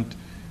 permanent,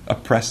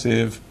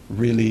 oppressive,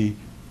 really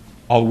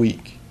all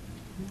week.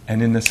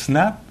 And in a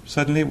snap,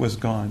 suddenly it was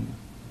gone.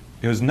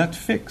 It was not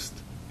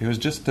fixed. It was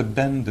just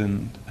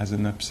abandoned as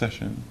an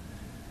obsession.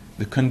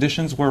 The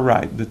conditions were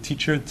right. The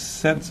teacher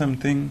said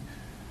something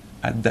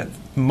at that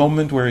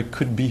moment where it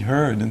could be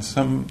heard, and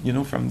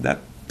from that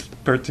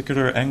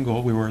particular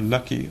angle, we were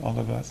lucky, all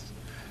of us,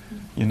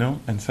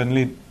 and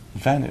suddenly it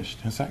vanished.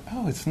 It's like,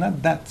 oh, it's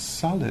not that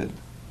solid.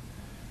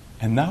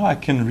 And now I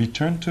can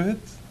return to it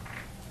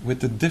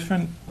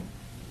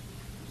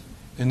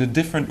in a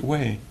different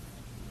way.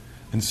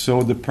 And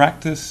so the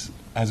practice,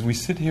 as we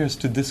sit here, is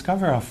to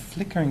discover how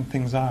flickering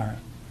things are.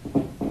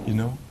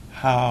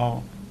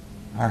 How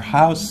our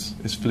house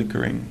is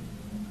flickering,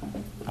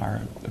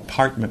 our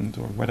apartment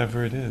or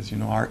whatever it is,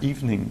 our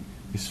evening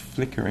is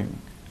flickering,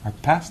 our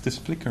past is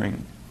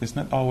flickering. It's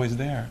not always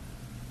there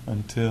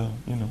until,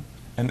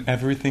 and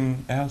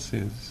everything else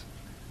is.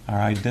 Our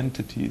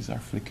identities are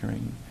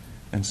flickering,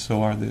 and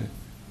so are the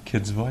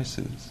kids'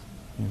 voices.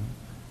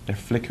 They're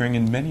flickering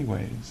in many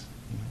ways,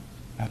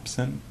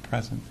 absent,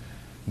 present.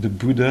 The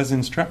Buddha's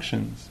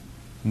instructions: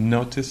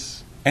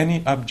 notice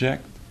any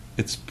object,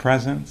 its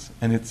presence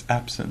and its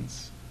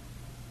absence.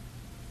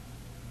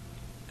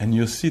 And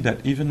you'll see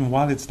that even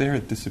while it's there,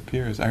 it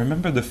disappears. I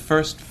remember the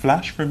first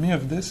flash for me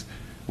of this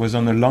was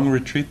on a long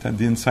retreat at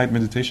the Insight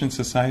Meditation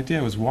Society.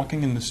 I was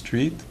walking in the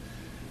street.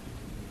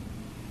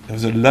 There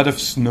was a lot of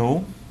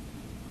snow,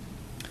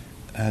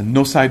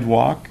 no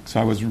sidewalk,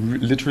 so I was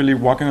literally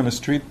walking on the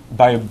street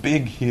by a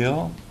big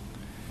hill,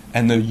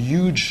 and a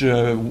huge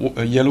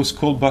a yellow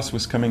school bus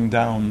was coming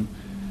down,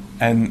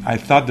 and I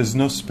thought there's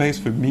no space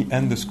for me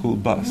and the school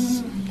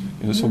bus.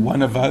 So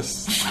one of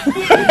us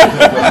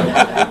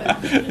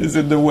is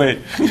in the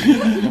way,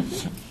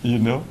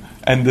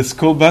 And the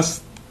school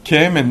bus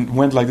came and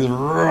went like this,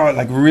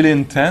 like really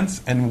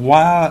intense. And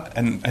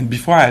and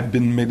before I had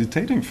been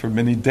meditating for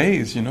many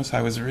days, so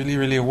I was really,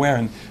 really aware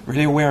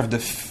of the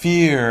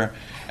fear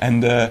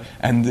and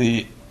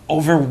the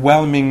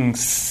overwhelming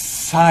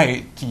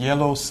sight,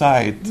 yellow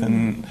sight,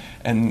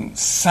 and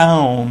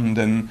sound,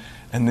 and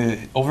the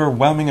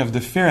overwhelming of the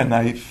fear.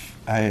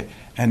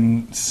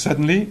 And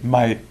suddenly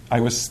I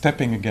was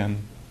stepping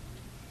again.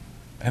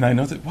 And I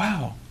noticed,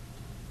 wow,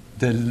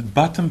 the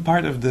bottom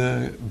part of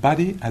the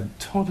body had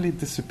totally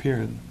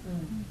disappeared.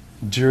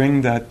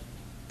 During that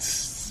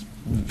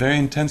very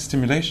intense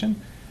stimulation,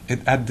 it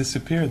had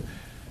disappeared.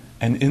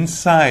 And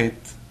inside,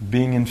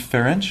 being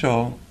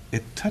inferential,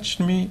 it touched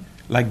me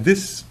like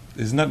this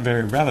is not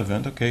very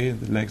relevant. Okay,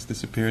 the legs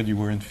disappeared, you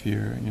were in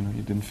fear,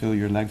 you didn't feel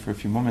your leg for a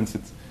few moments.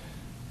 It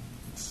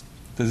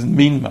doesn't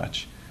mean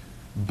much.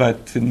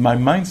 But in my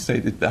mind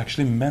state, it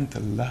actually meant a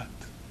lot.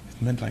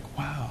 It meant like,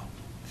 wow,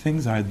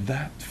 things are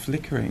that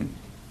flickering.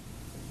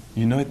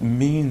 It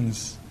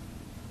means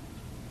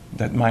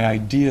that my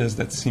ideas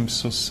that seem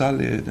so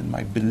solid, and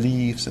my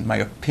beliefs and my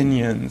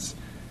opinions,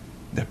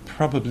 they're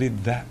probably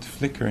that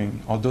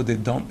flickering, although they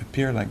don't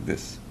appear like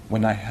this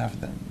when I have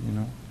them,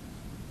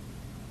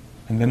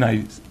 And then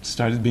I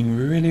started being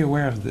really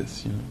aware of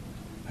this,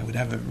 I would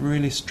have a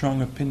really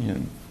strong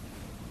opinion.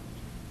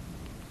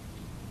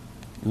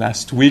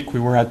 Last week we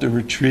were at a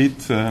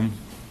retreat, and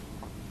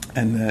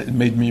it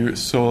made me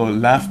so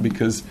laugh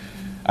because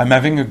I'm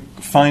having a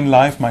fine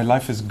life. My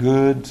life is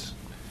good.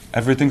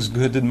 Everything's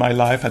good in my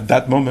life at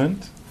that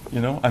moment.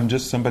 I'm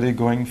just somebody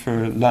going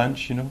for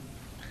lunch,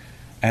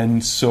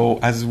 And so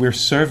as we're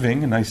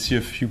serving, and I see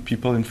a few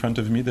people in front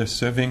of me, they're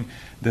serving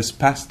this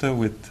pasta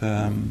with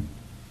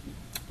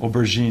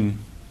aubergine.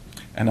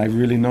 And I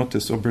really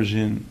noticed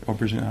aubergine.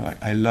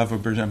 I love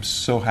aubergine. I'm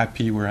so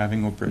happy we're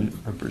having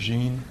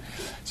aubergine.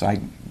 So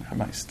I have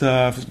my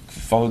stuff,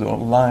 follow the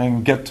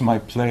line, get to my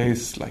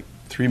place. Like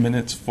 3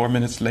 minutes, 4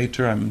 minutes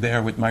later, I'm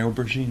there with my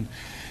aubergine.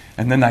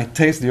 And then I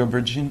taste the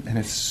aubergine, and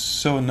it's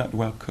so not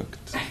well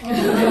cooked.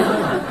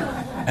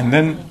 And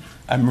then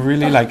I'm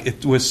really like,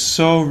 it was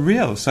so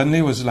real. Suddenly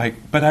it was like,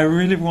 but I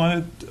really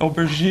wanted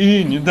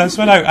aubergine. That's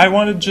what I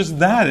wanted, just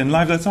that in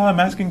life. That's all I'm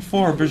asking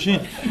for,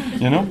 aubergine.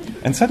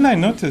 And suddenly I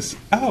noticed,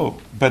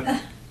 but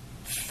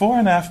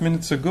 4.5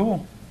 minutes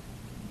ago,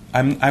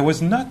 I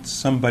was not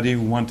somebody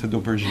who wanted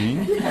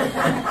aubergine,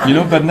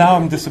 but now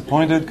I'm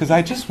disappointed because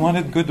I just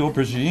wanted good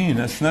aubergine.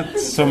 It's not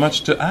so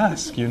much to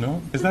ask,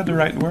 Is that the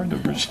right word,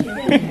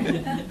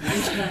 aubergine?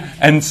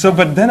 And so,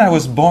 but then I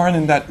was born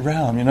in that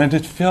realm, and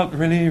it felt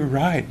really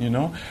right,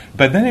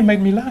 But then it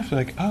made me laugh,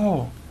 like,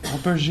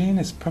 aubergine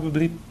is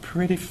probably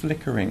pretty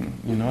flickering,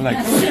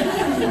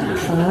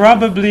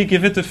 probably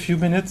give it a few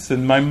minutes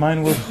and my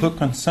mind will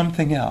hook on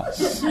something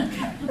else,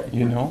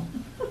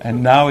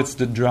 And now it's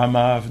the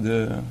drama of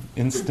the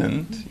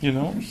instant,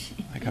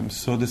 Like I'm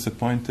so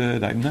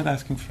disappointed. I'm not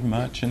asking for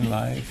much in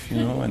life,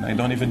 and I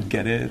don't even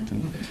get it.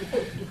 And,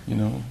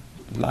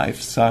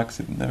 life sucks.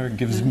 It never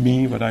gives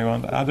me what I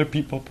want. Other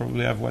people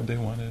probably have what they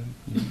wanted.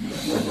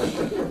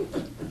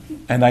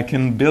 And I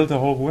can build a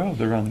whole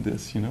world around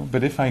this,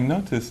 But if I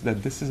notice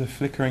that this is a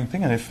flickering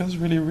thing and it feels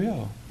really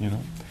real,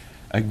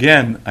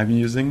 Again, I'm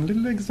using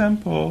little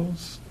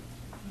examples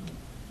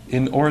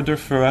in order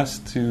for us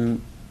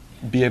to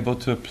be able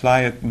to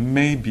apply it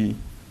maybe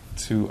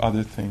to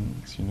other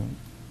things,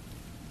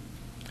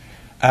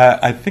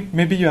 I think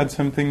maybe you had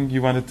something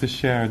you wanted to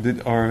share, Yeah,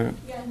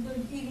 no,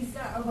 it is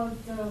about,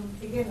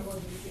 again,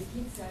 about the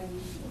kids,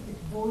 the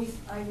voice.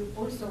 I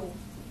also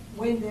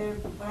went there,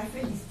 but I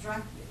felt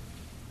distracted.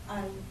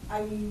 And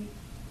I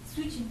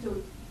switched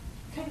into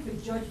kind of a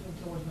judgment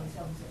towards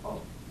myself and said,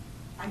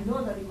 I know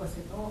that it was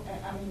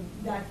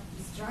that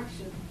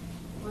distraction,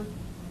 but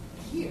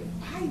here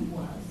I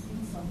was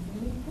in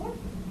something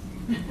important.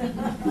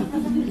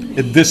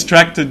 It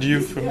distracted you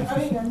from...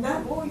 and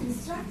that voice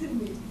distracted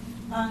me.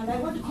 And I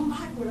want to come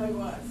back where I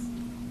was.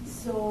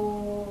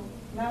 So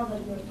now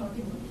that you're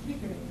talking about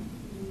flickering,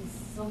 it's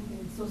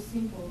something so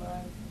simple.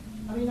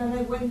 And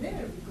I went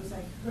there because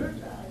I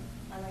heard that,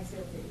 and I said,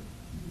 okay,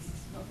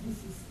 this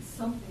is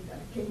something that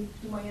came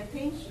to my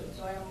attention.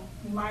 So I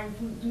am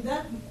mindful to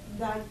that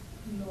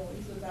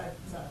noise or that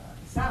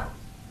sound.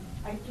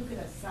 I took it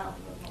as sound.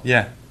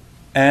 Yeah,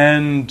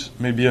 and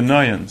maybe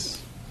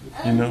annoyance.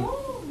 No,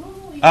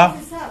 it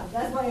was a sound.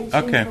 That's why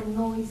I changed from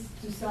noise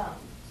to sound.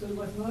 So it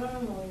was not an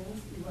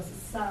annoyance, it was a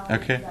sound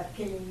that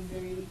came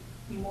very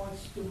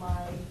much to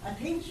my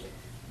attention.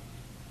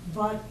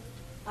 But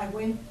I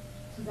went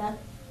to that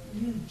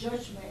little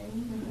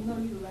judgment, not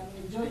little,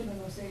 a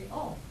judgment of saying,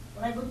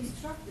 but I got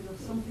distracted of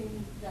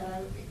something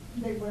that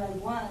where I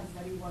was,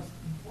 that it was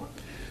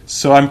important.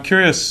 So I'm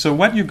curious, so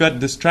what you got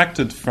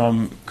distracted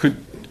from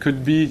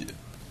could be,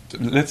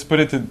 let's put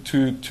it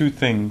into two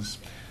things.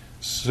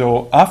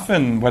 So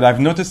often, what I've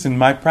noticed in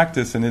my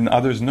practice and in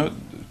others'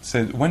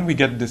 said when we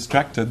get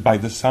distracted by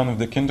the sound of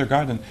the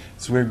kindergarten,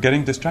 so we're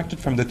getting distracted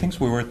from the things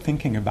we were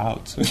thinking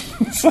about. So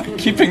it's like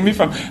keeping me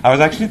from... I was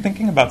actually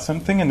thinking about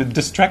something and it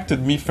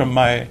distracted me from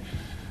my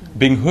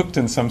being hooked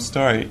in some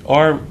story.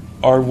 Or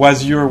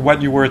was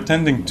what you were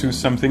attending to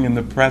something in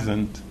the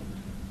present?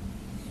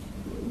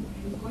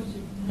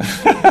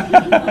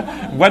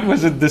 What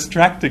was it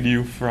distracting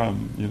you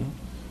from,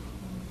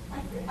 I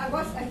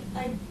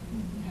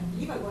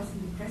believe I was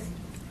in the present.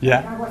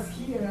 Yeah. I was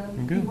here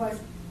and Good. It was...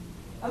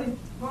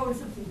 probably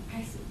something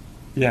passive.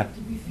 Yeah.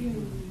 To be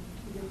feeling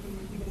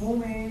in the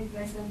moment,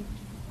 present.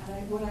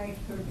 And when I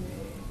heard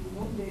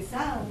the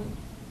sound,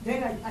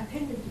 then I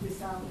attended to the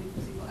sound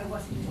because I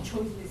was in the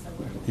choiceless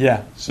awareness.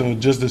 Yeah. So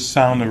just the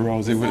sound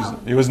arose.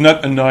 It was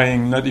not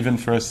annoying, not even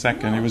for a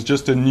second. It was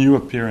just a new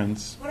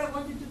appearance. But I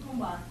wanted to come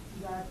back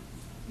to that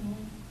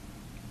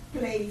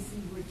place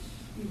in which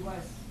it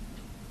was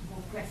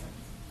more present.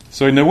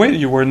 So in a way,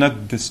 you were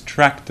not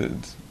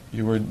distracted.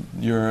 You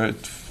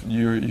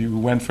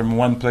went from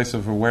one place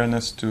of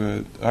awareness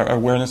to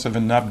awareness of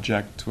an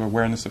object to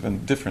awareness of a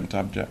different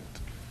object.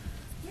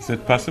 Is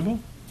it possible?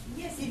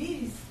 Yes, it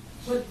is.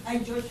 But I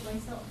judged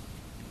myself.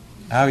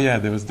 Oh yeah,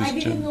 there was this. I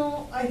didn't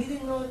know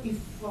if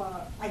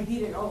I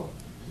did it all.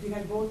 Did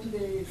I go to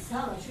the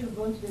sound? I should have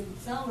gone to the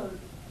sound, or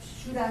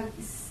should I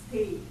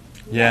stay?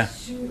 Yeah.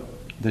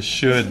 I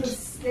should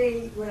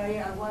stay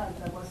where I was.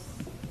 I was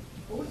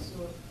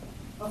also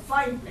a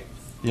fireplace.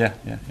 Yeah.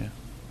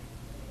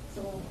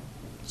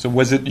 So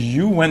was it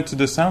you went to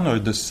the sound, or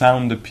the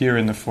sound appeared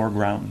in the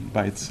foreground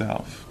by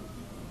itself?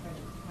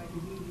 I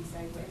believe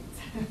I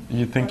went.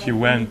 You think you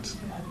went?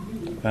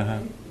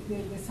 The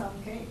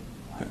sound came.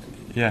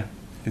 Yeah,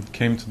 it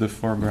came to the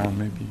foreground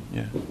maybe.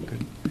 Yeah,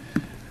 good.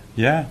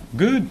 Yeah,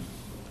 good.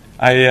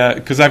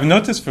 Because I've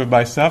noticed for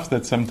myself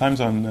that sometimes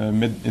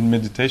in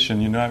meditation,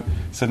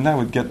 suddenly I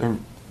would get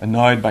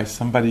annoyed by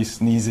somebody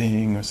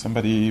sneezing or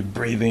somebody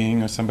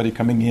breathing or somebody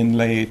coming in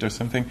late or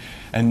something,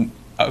 and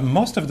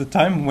most of the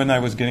time when I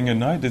was getting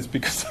annoyed, it's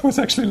because I was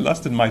actually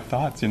lost in my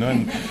thoughts,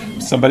 and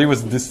somebody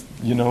was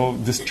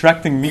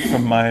distracting me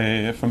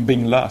from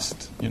being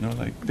lost,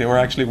 like they were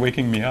actually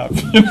waking me up,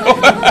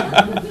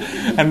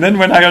 And then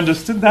when I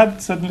understood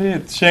that, suddenly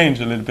it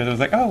changed a little bit. I was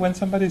like, when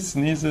somebody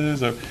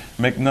sneezes or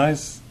make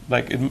noise,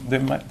 Like they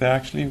might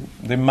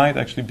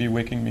actually be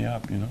waking me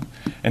up, you know.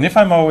 And if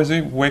I'm always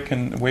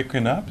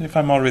waking up, if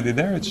I'm already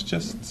there, it's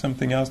just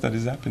something else that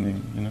is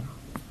happening, you know.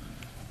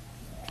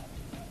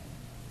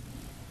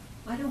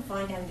 I don't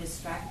find I'm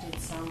distracted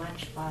so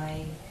much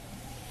by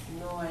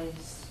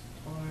noise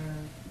or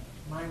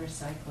my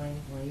recycling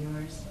or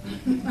yours,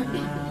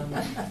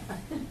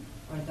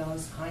 or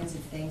those kinds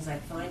of things. I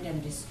find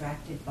I'm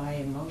distracted by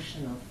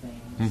emotional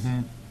things.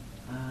 Mm-hmm.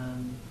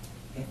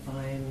 If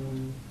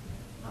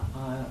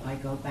I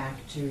go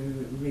back to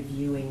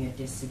reviewing a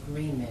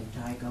disagreement,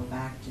 I go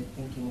back to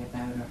thinking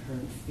about a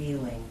hurt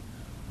feeling,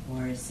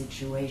 or a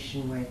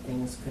situation where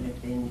things could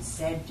have been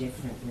said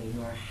differently,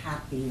 or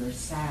happy or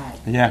sad.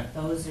 Yeah.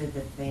 Those are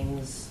the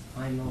things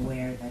I'm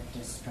aware that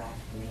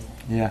distract me.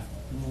 Yeah.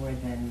 More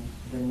than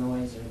the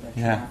noise or the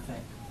Yeah.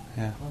 traffic.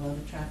 Yeah. Although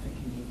the traffic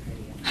can be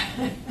pretty.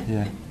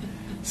 Yeah.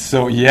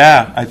 So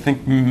yeah, I think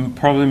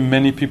probably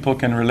many people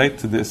can relate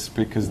to this,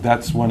 because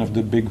that's one of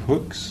the big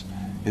hooks,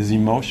 is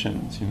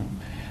emotions, you know.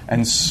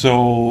 And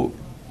so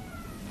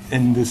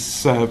in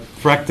this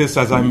practice,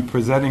 as I'm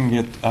presenting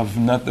it, of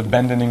not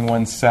abandoning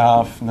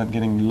oneself, not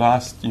getting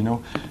lost, you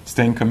know,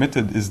 staying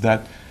committed, is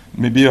that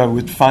maybe I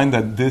would find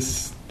that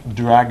this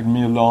dragged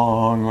me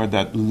along, or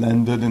that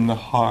landed in the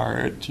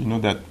heart, you know,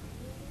 that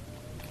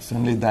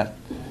suddenly that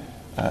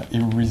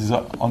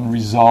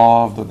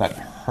unresolved, or that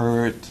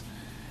hurt.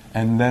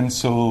 And then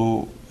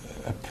so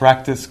a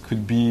practice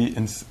could be,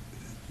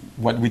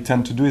 what we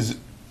tend to do is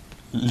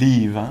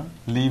leave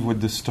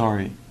with the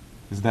story.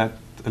 Is that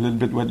a little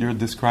bit what you're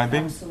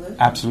describing? Absolutely.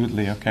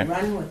 Absolutely, okay.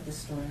 Run with the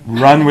story.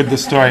 Run with the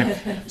story.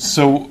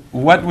 So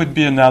what would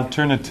be an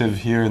alternative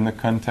here in the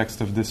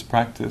context of this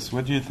practice?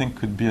 What do you think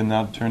could be an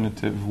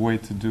alternative way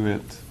to do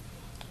it?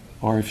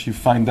 Or if you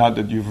find out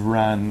that you've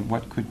ran,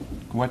 what could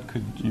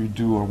you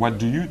do, or what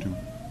do you do?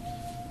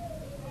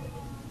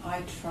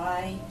 I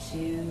try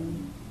to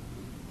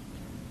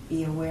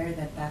be aware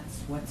that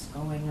that's what's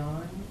going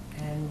on,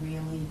 and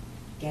really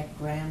get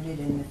grounded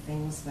in the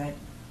things that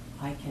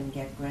I can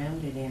get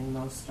grounded in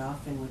most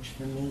often, which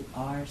for me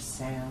are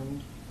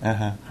sound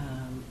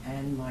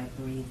and my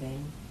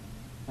breathing.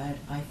 But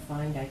I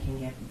find I can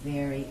get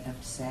very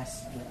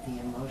obsessed with the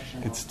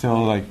emotional. It's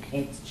still like...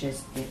 It's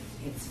just,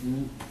 it's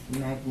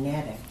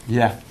magnetic.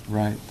 Yeah,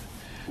 right.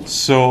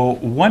 So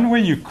one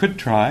way you could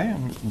try, I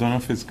don't know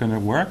if it's going to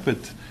work,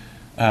 but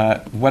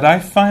what I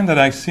find that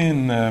I see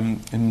in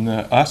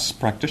us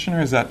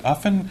practitioners is that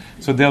often,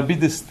 so there'll be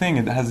this thing,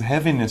 it has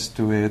heaviness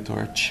to it,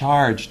 or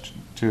charged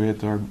to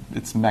it, or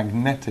it's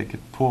magnetic,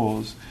 it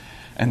pulls.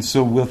 And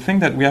so we'll think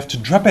that we have to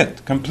drop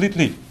it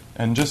completely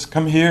and just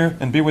come here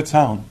and be with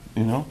sound,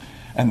 you know.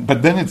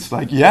 But then it's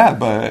like, yeah,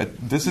 but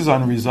this is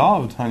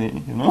unresolved,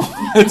 honey, you know.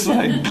 It's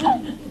like,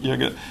 you're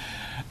good.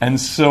 And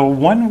so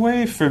one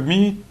way for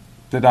me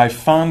that I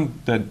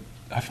found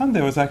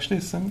there was actually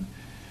some,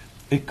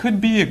 it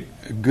could be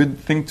a good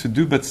thing to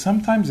do, but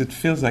sometimes it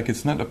feels like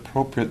it's not an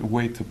appropriate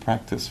way to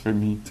practice for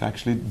me, to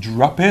actually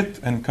drop it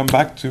and come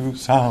back to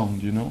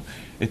sound, you know.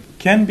 It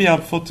can be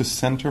helpful to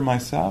center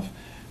myself,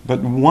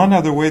 but one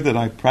other way that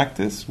I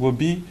practice will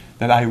be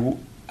that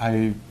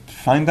I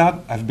find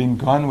out I've been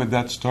gone with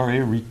that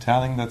story,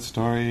 retelling that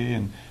story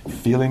and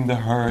feeling the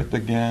hurt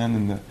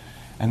again,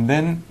 and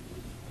then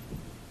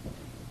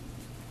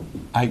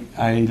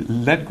I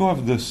let go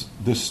of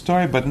the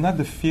story, but not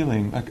the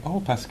feeling. Like,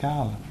 oh,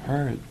 Pascal,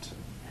 hurt.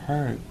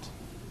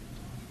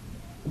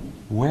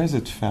 Where's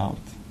it felt?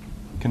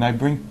 Can I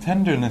bring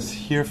tenderness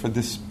here for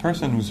this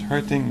person who's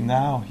hurting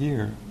now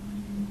here?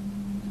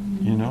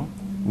 You know?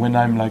 When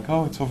I'm like,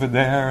 oh, it's over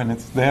there and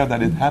it's there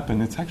that it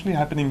happened. It's actually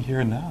happening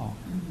here now.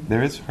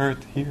 There is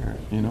hurt here,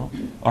 you know?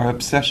 Or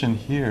obsession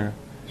here.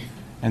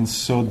 And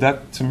so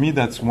that, to me,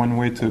 that's one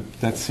way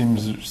that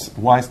seems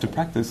wise to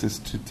practice, is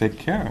to take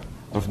care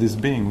of this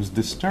being who's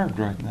disturbed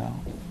right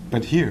now.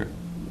 But here,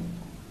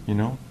 you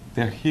know,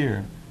 they're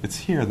here. It's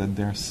here that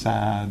they're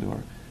sad,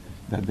 or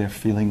that they're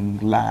feeling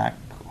lack,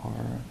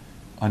 or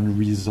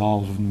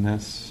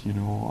unresolvedness, you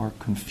know, or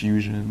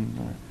confusion,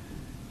 or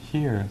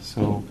here.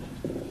 So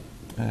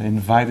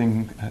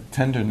inviting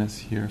tenderness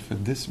here for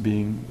this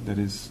being that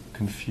is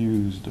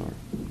confused, or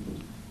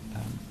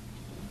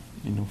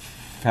you know,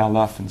 fell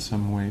off in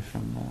some way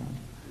from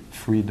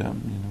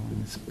freedom, you know,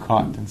 and is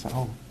caught and say,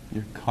 oh,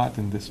 you're caught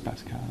in this,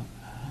 Pascal.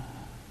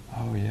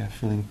 Oh yeah,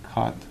 feeling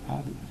caught.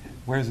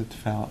 Where's it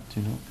felt,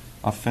 you know?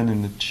 Often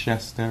in the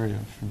chest area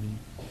for me.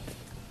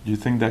 Do you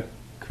think that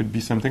could be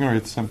something, or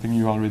it's something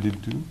you already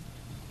do?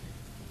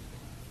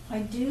 I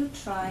do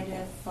try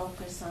to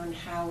focus on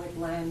how it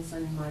lands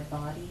on my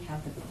body, how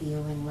the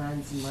feeling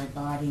lands in my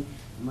body.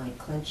 Am I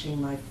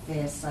clenching my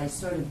fists? I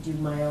sort of do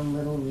my own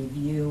little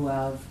review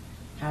of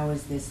how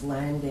is this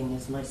landing?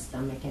 Is my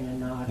stomach in a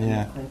knot? Yeah. Am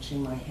I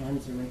clenching my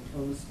hands, or my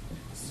toes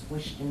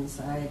squished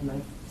inside my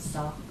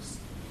socks?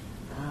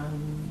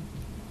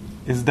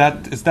 Is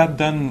that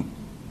done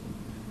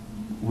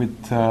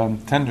with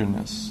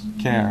tenderness,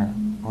 care,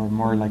 or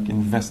more like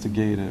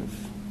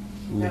investigative?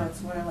 No,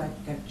 it's more like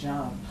a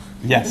job.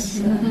 Yes,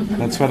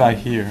 that's what I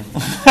hear.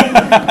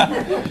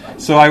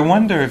 So I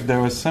wonder if there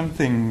was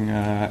something,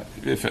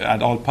 if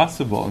at all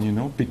possible,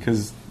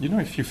 because,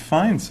 if you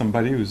find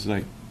somebody who's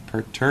like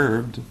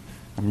perturbed,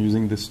 I'm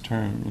using this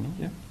term,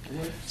 yeah.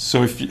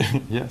 So if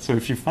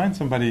you find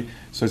somebody,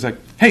 so it's like,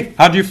 hey,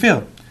 how do you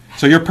feel?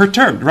 So you're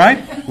perturbed, right?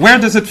 Where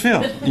does it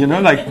feel?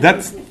 Like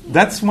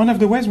that's one of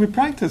the ways we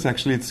practice.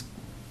 Actually,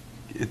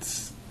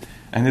 it's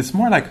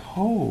more like,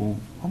 oh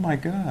my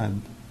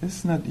God, this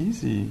is not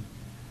easy.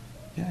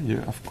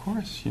 Yeah, of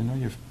course,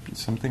 you've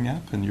something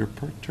happened. You're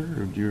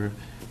perturbed.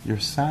 You're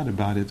sad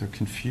about it, or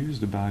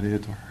confused about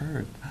it, or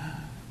hurt.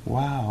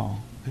 Wow,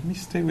 let me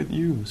stay with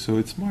you. So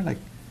it's more like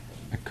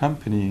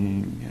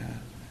accompanying.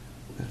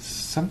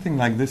 Something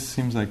like this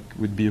seems like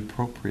would be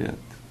appropriate.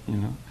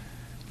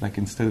 Like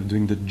instead of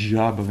doing the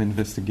job of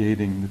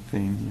investigating the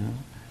thing,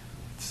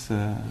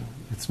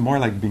 it's more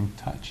like being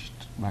touched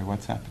by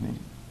what's happening.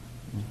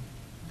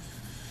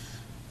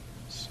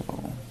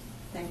 So.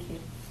 Thank you.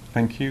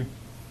 Thank you.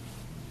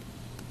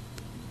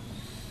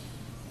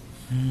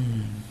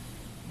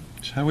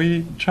 Shall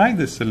we try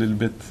this a little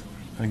bit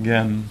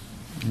again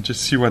and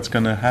just see what's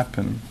going to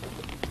happen?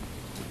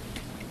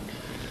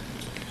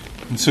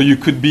 And so you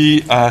could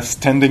be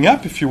standing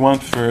up if you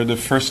want for the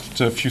first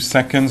few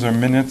seconds or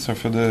minutes, or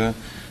for the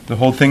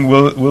whole thing.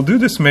 We'll do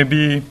this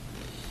maybe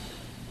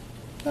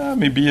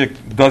a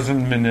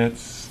dozen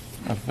minutes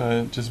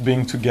of just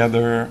being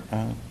together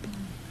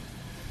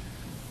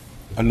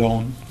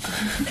alone.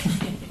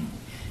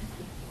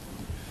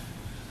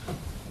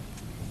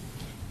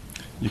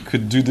 You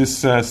could do this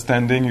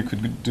standing, you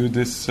could do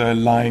this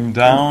lying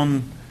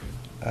down,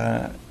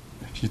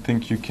 if you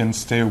think you can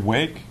stay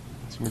awake,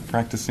 as we're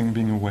practicing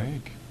being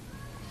awake.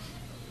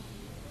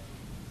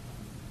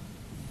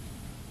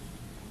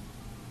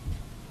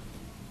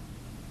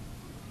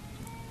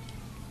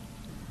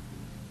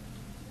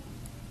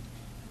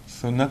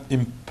 So not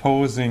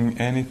imposing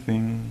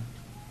anything.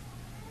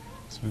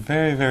 It's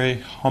very, very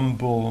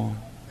humble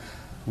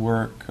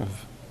work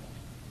of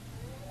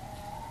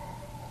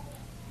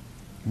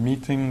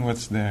meeting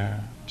what's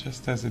there,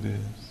 just as it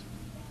is.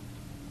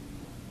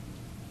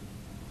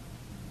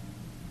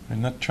 We're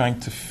not trying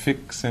to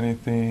fix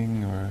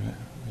anything, or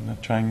we're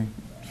not trying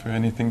for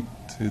anything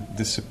to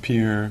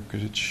disappear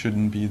because it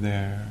shouldn't be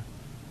there.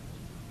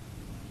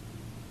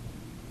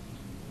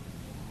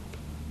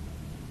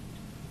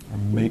 Or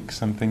make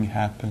something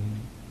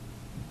happen.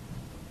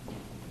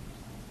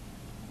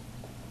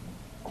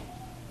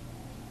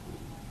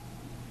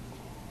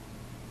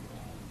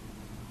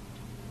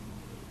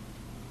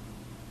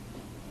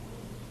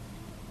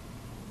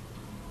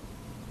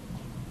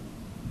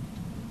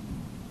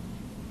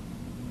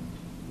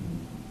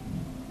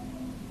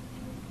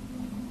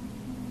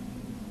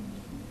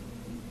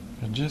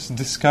 Just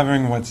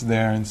discovering what's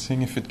there and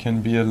seeing if it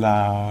can be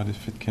allowed,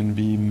 if it can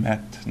be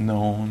met,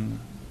 known.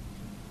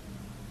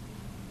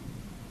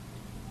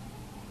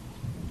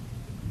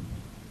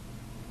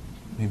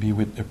 Maybe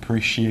with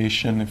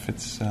appreciation, if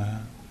it's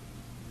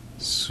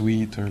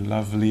sweet or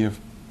lovely or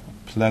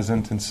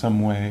pleasant in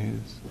some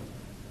ways.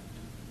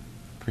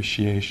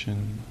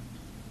 Appreciation.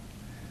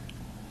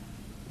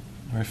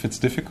 Or if it's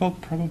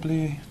difficult,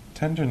 probably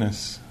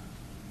tenderness.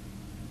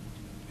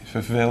 If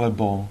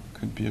available,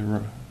 could be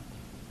a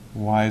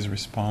wise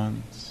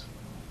response.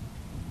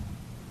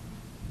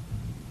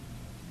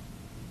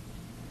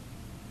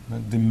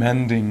 Not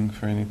demanding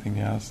for anything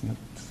else, not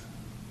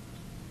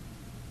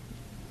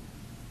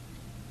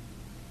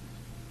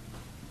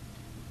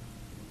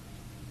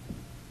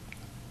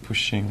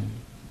pushing.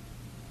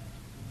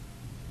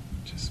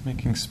 Just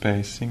making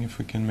space, seeing if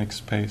we can make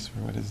space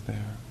for what is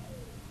there.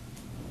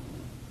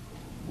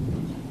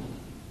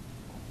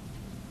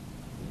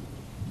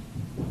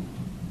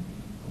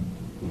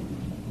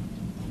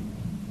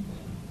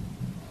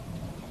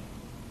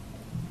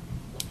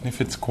 If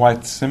it's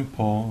quite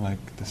simple,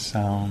 like the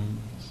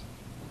sounds,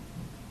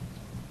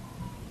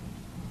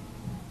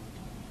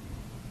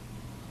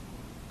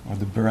 or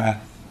the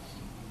breath,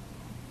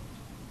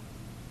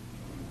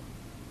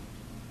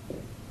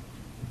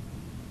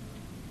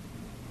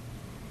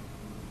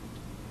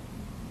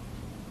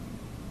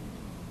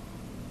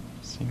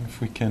 seeing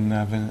if we can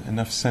have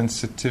enough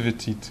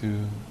sensitivity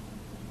to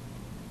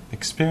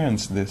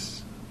experience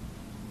this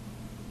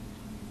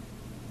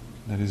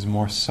that is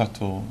more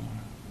subtle.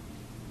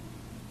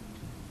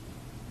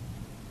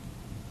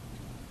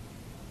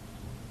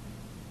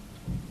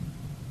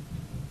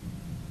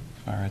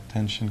 Our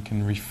attention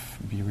can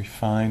be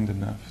refined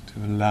enough to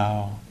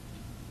allow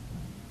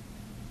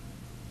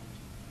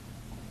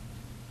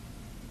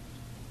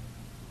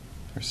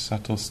for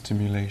subtle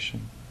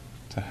stimulation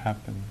to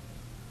happen.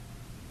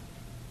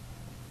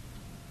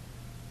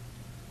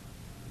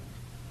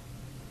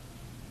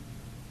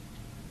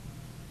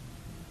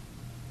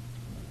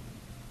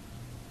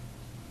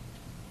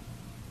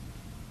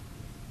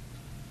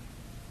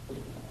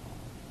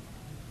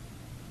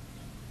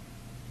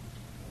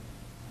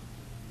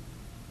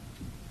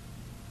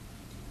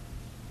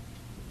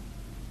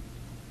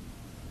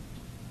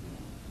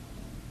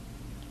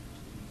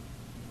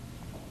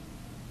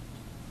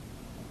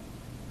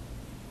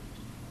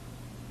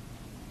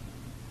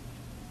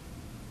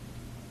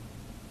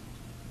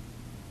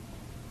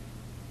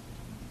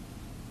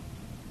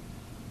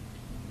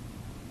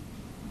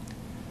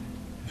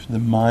 if the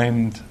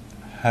mind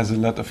has a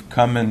lot of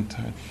comment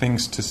or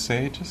things to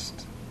say,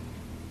 just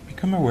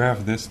become aware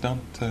of this.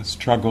 Don't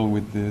struggle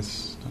with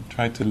this. Don't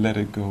try to let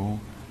it go.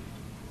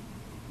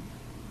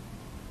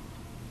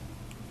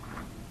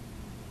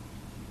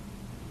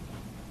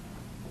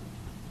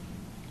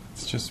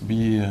 Let's just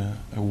be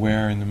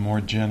aware in a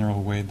more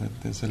general way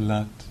that there's a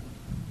lot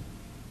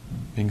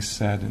being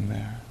said in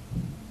there.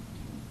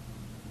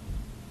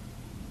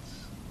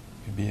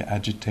 Maybe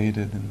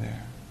agitated in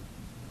there.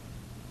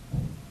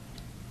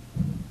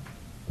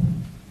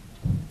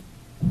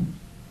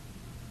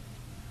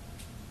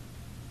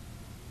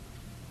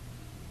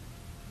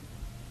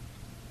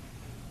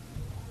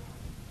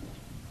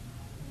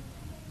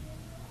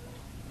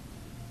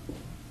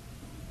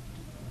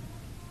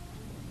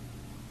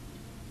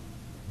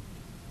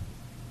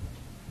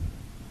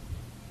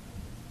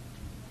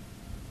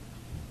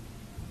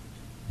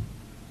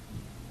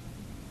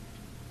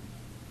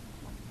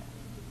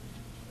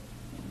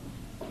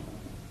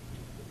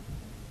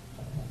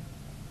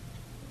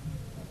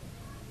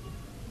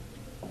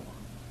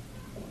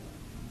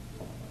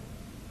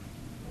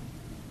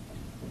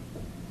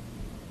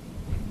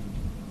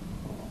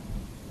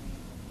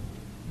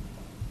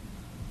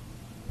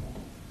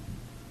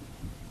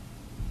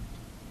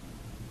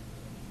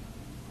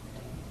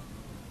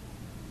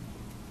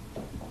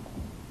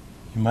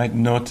 You might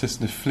notice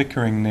the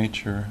flickering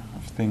nature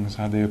of things,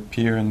 how they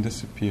appear and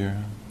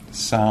disappear, the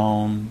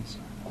sounds,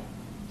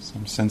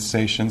 some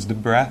sensations, the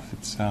breath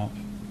itself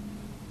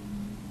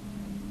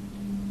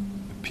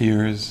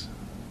appears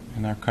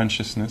in our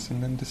consciousness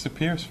and then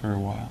disappears for a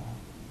while.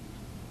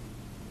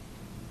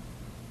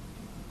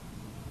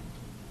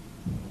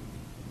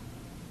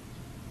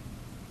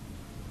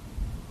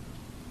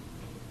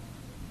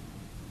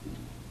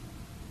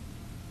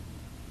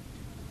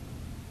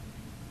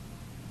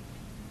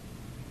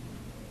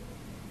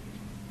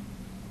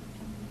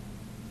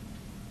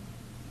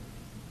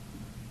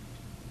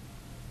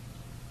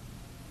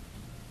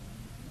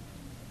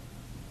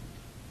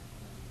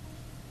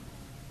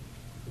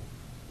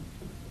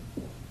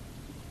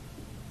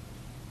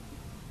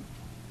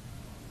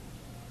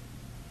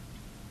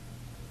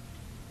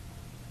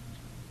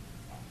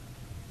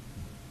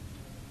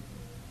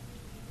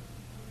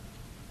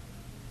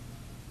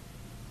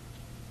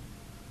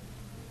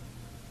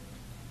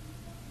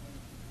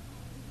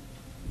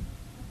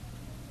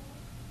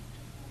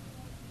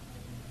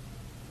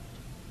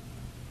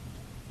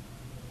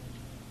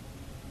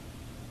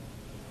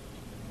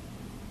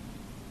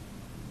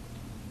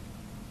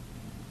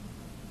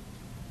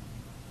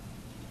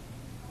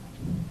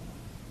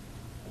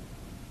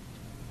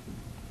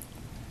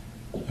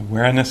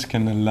 Awareness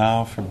can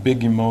allow for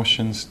big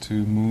emotions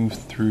to move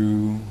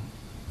through,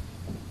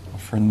 or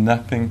for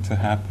nothing to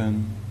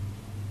happen.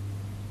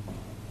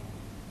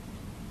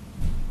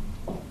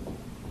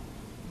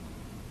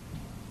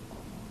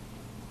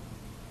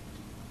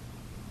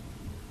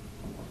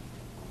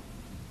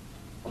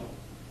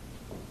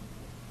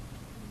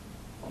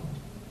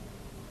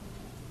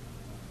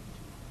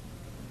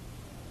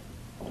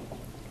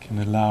 Can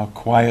allow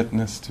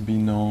quietness to be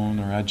known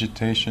or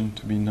agitation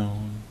to be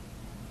known.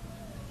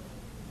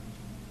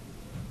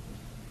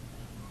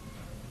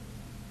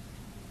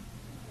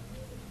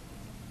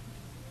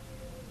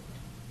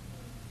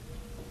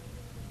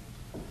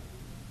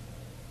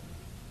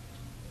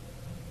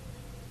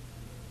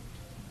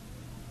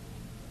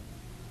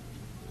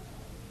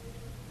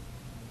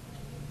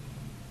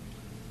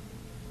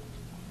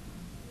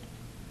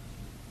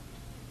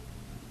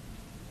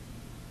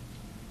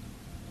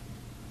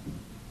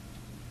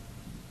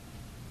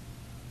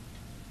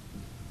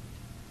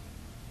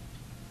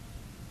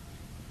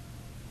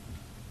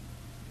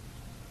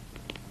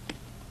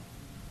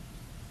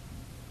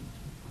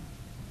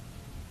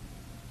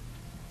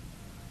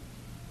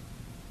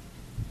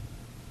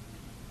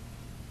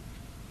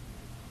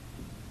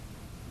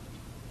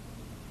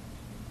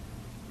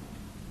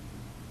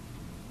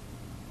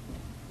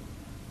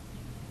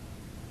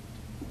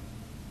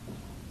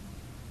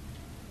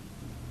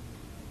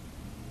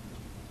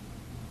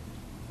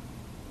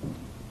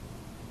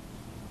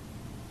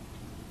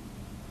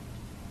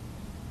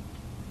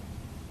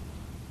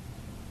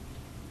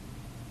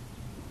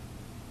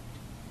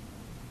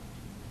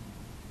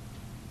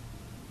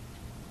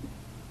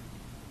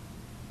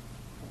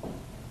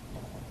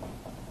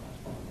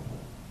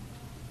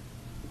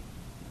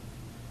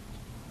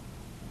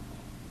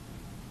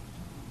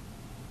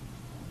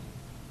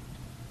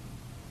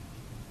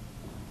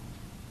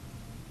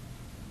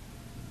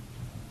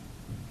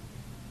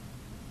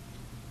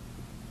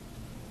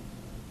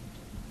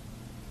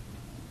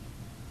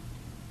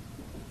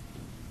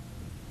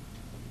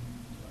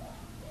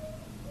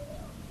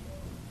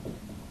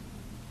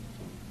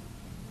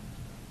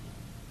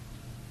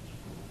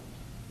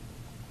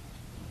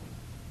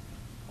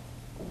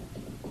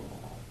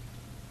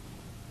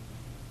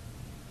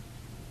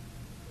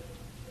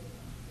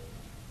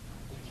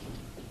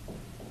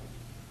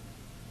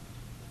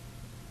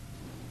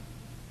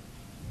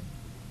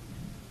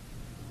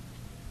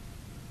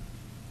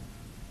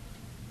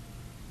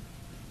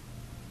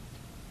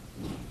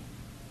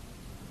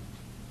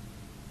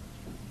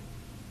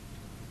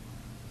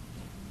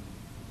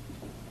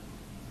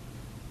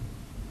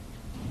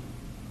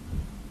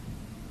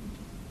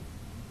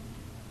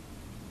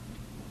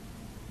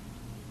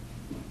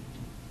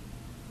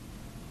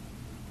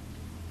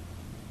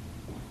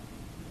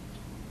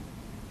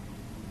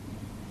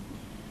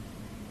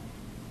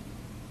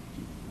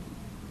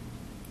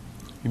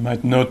 You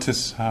might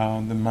notice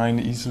how the mind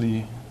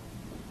easily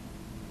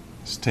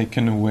is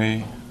taken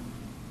away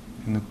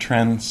in the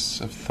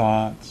trance of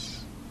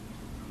thoughts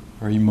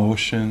or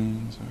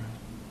emotions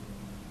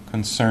or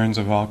concerns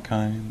of all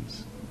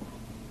kinds.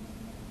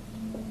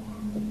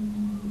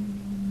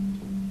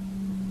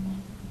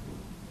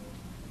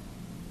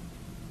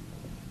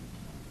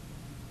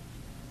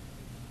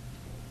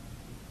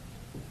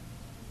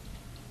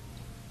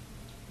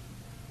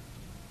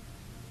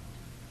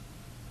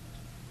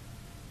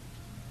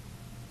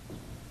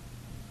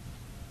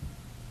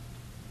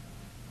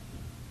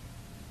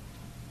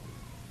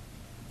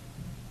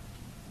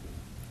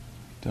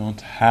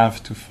 Don't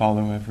have to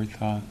follow every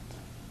thought.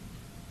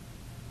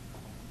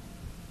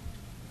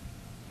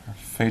 Our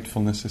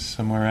faithfulness is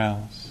somewhere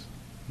else,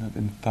 not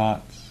in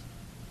thoughts,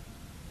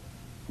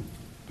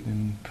 but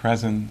in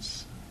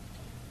presence.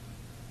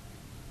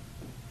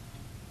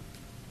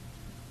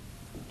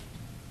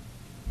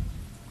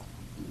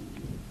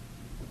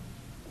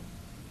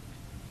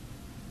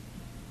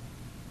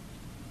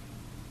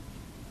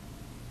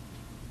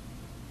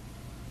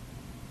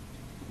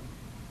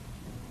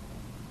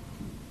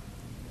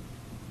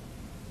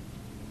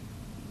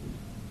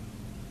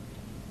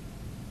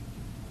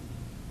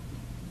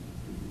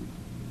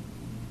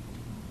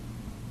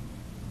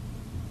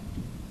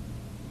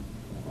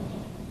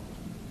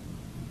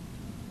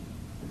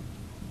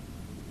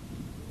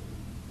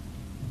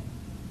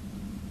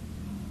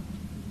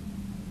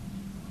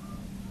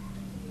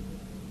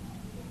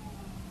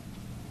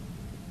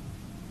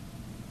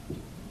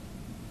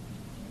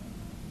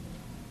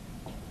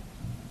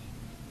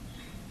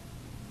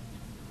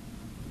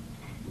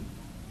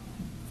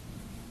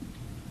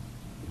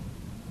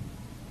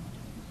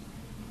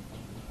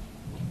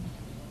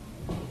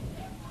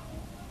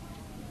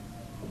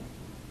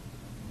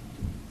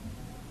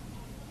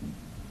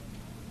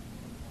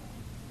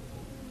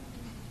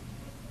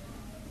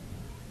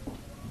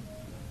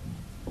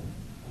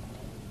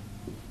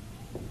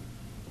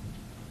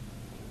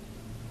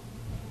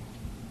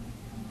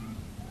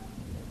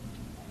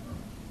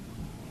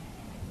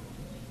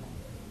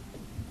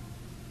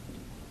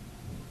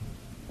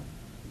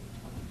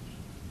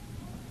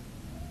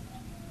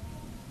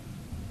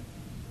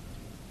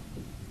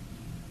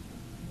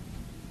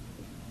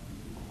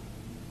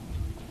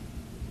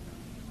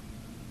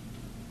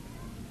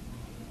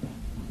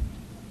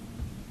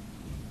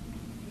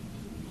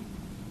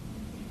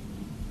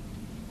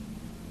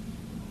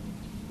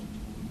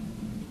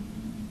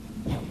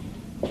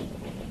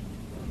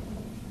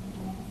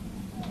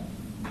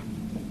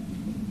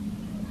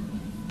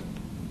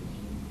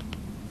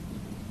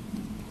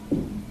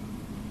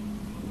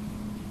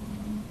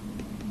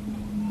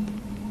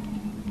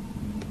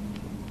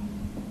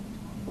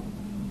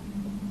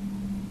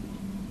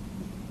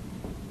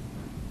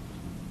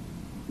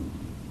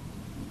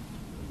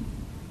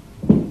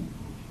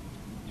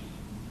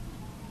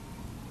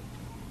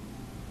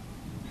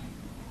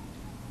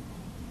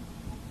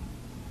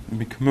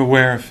 Become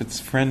aware if it's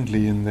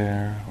friendly in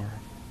there or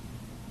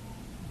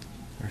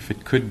if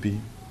it could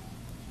be.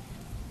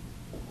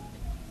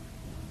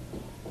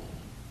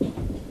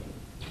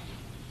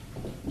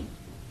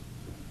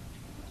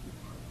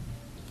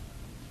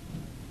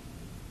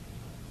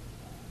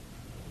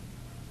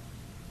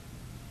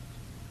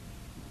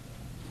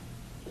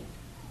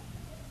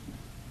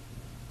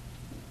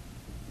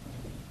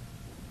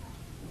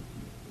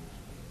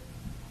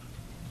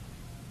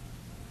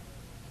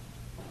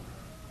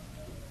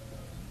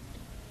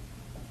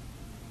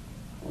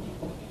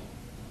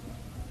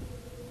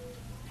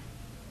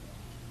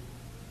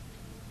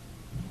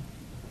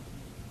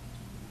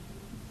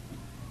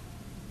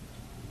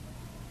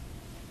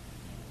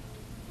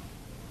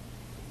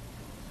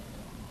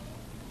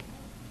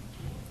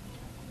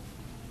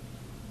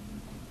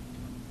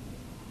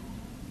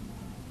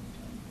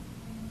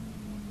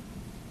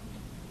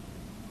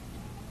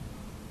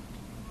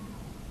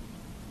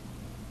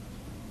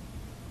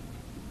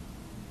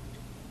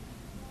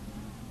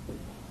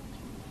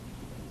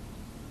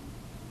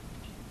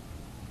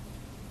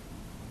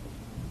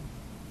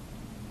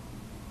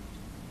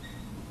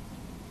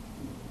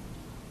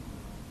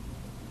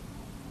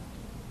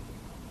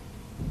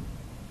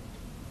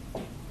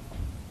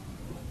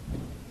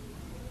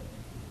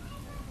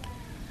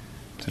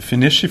 To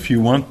finish, if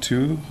you want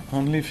to,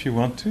 only if you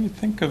want to,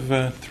 think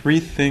of 3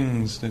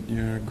 things that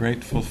you're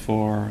grateful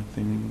for,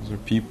 things or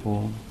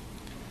people,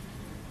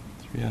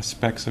 3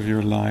 aspects of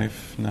your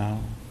life now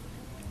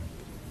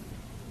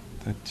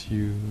that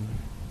you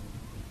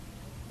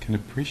can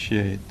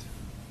appreciate.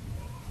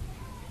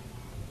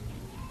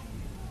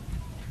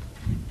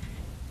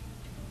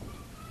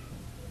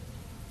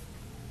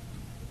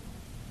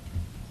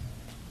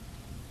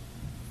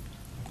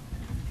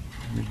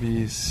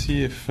 Maybe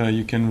see if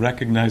you can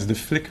recognize the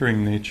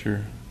flickering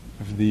nature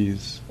of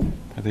these.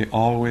 Are they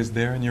always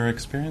there in your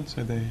experience,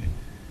 or they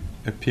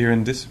appear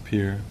and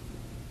disappear?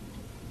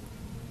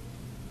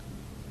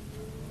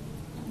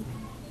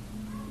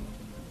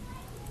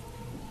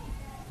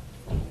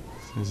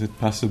 So is it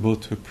possible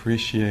to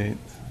appreciate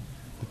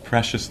the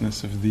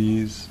preciousness of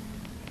these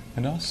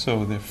and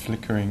also their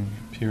flickering,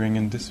 appearing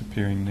and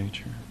disappearing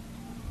nature.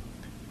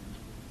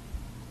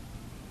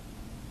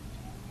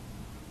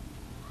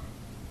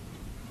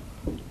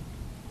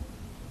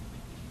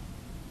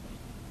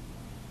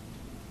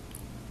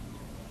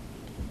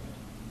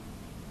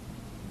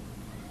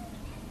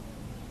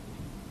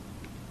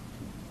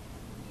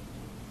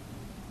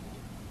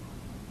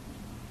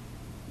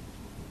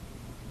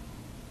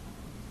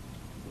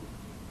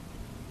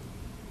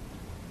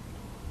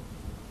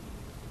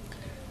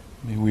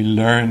 May we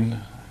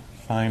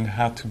find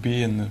how to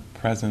be in the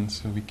present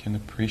so we can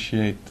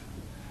appreciate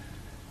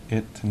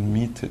it and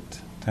meet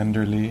it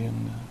tenderly,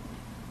 and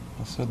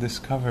also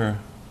discover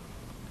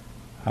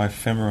how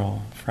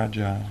ephemeral,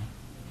 fragile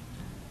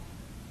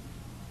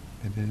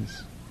it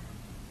is.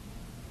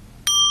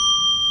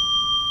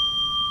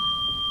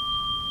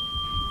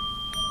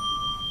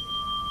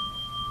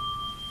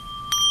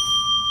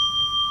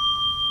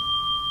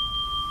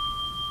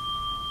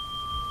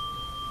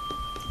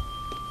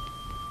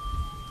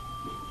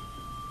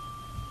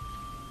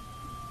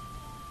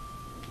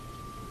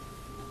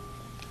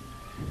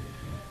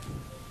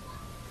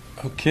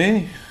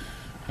 Okay,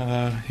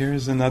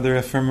 here's another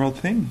ephemeral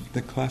thing.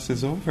 The class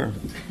is over.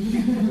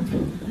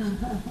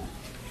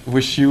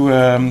 Wish you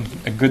a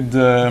good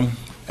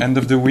end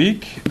of the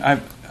week.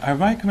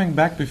 Am I coming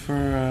back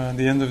before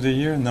the end of the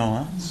year?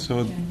 No, huh?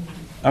 So,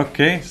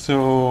 okay,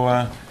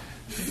 so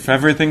if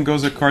everything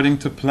goes according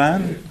to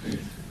plan,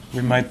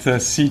 we might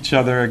see each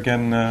other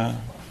again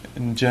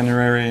in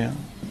January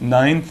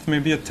 9th,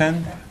 maybe at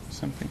 10,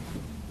 something.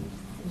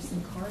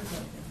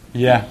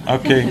 Yeah,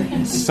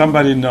 okay.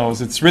 Somebody knows.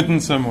 It's written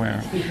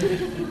somewhere.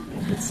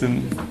 It's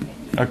in.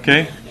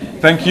 Okay.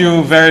 Thank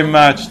you very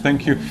much.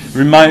 Thank you.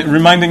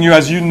 Reminding you,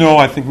 as you know,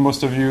 I think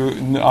most of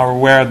you are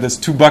aware, there's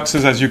 2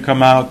 boxes as you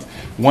come out.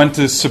 One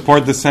to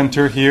support the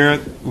center here,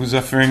 who's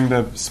offering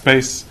the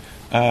space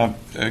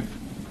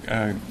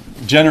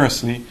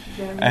generously.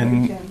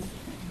 And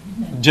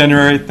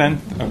January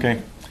 10th?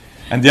 Okay.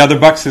 And the other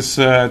box is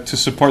to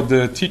support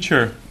the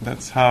teacher.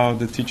 That's how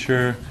the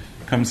teacher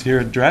comes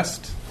here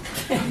dressed.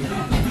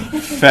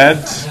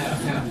 Fed,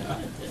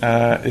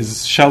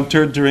 is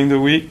sheltered during the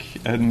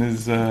week, and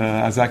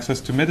has access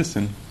to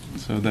medicine.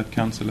 So that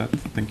counts a lot.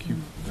 Thank you.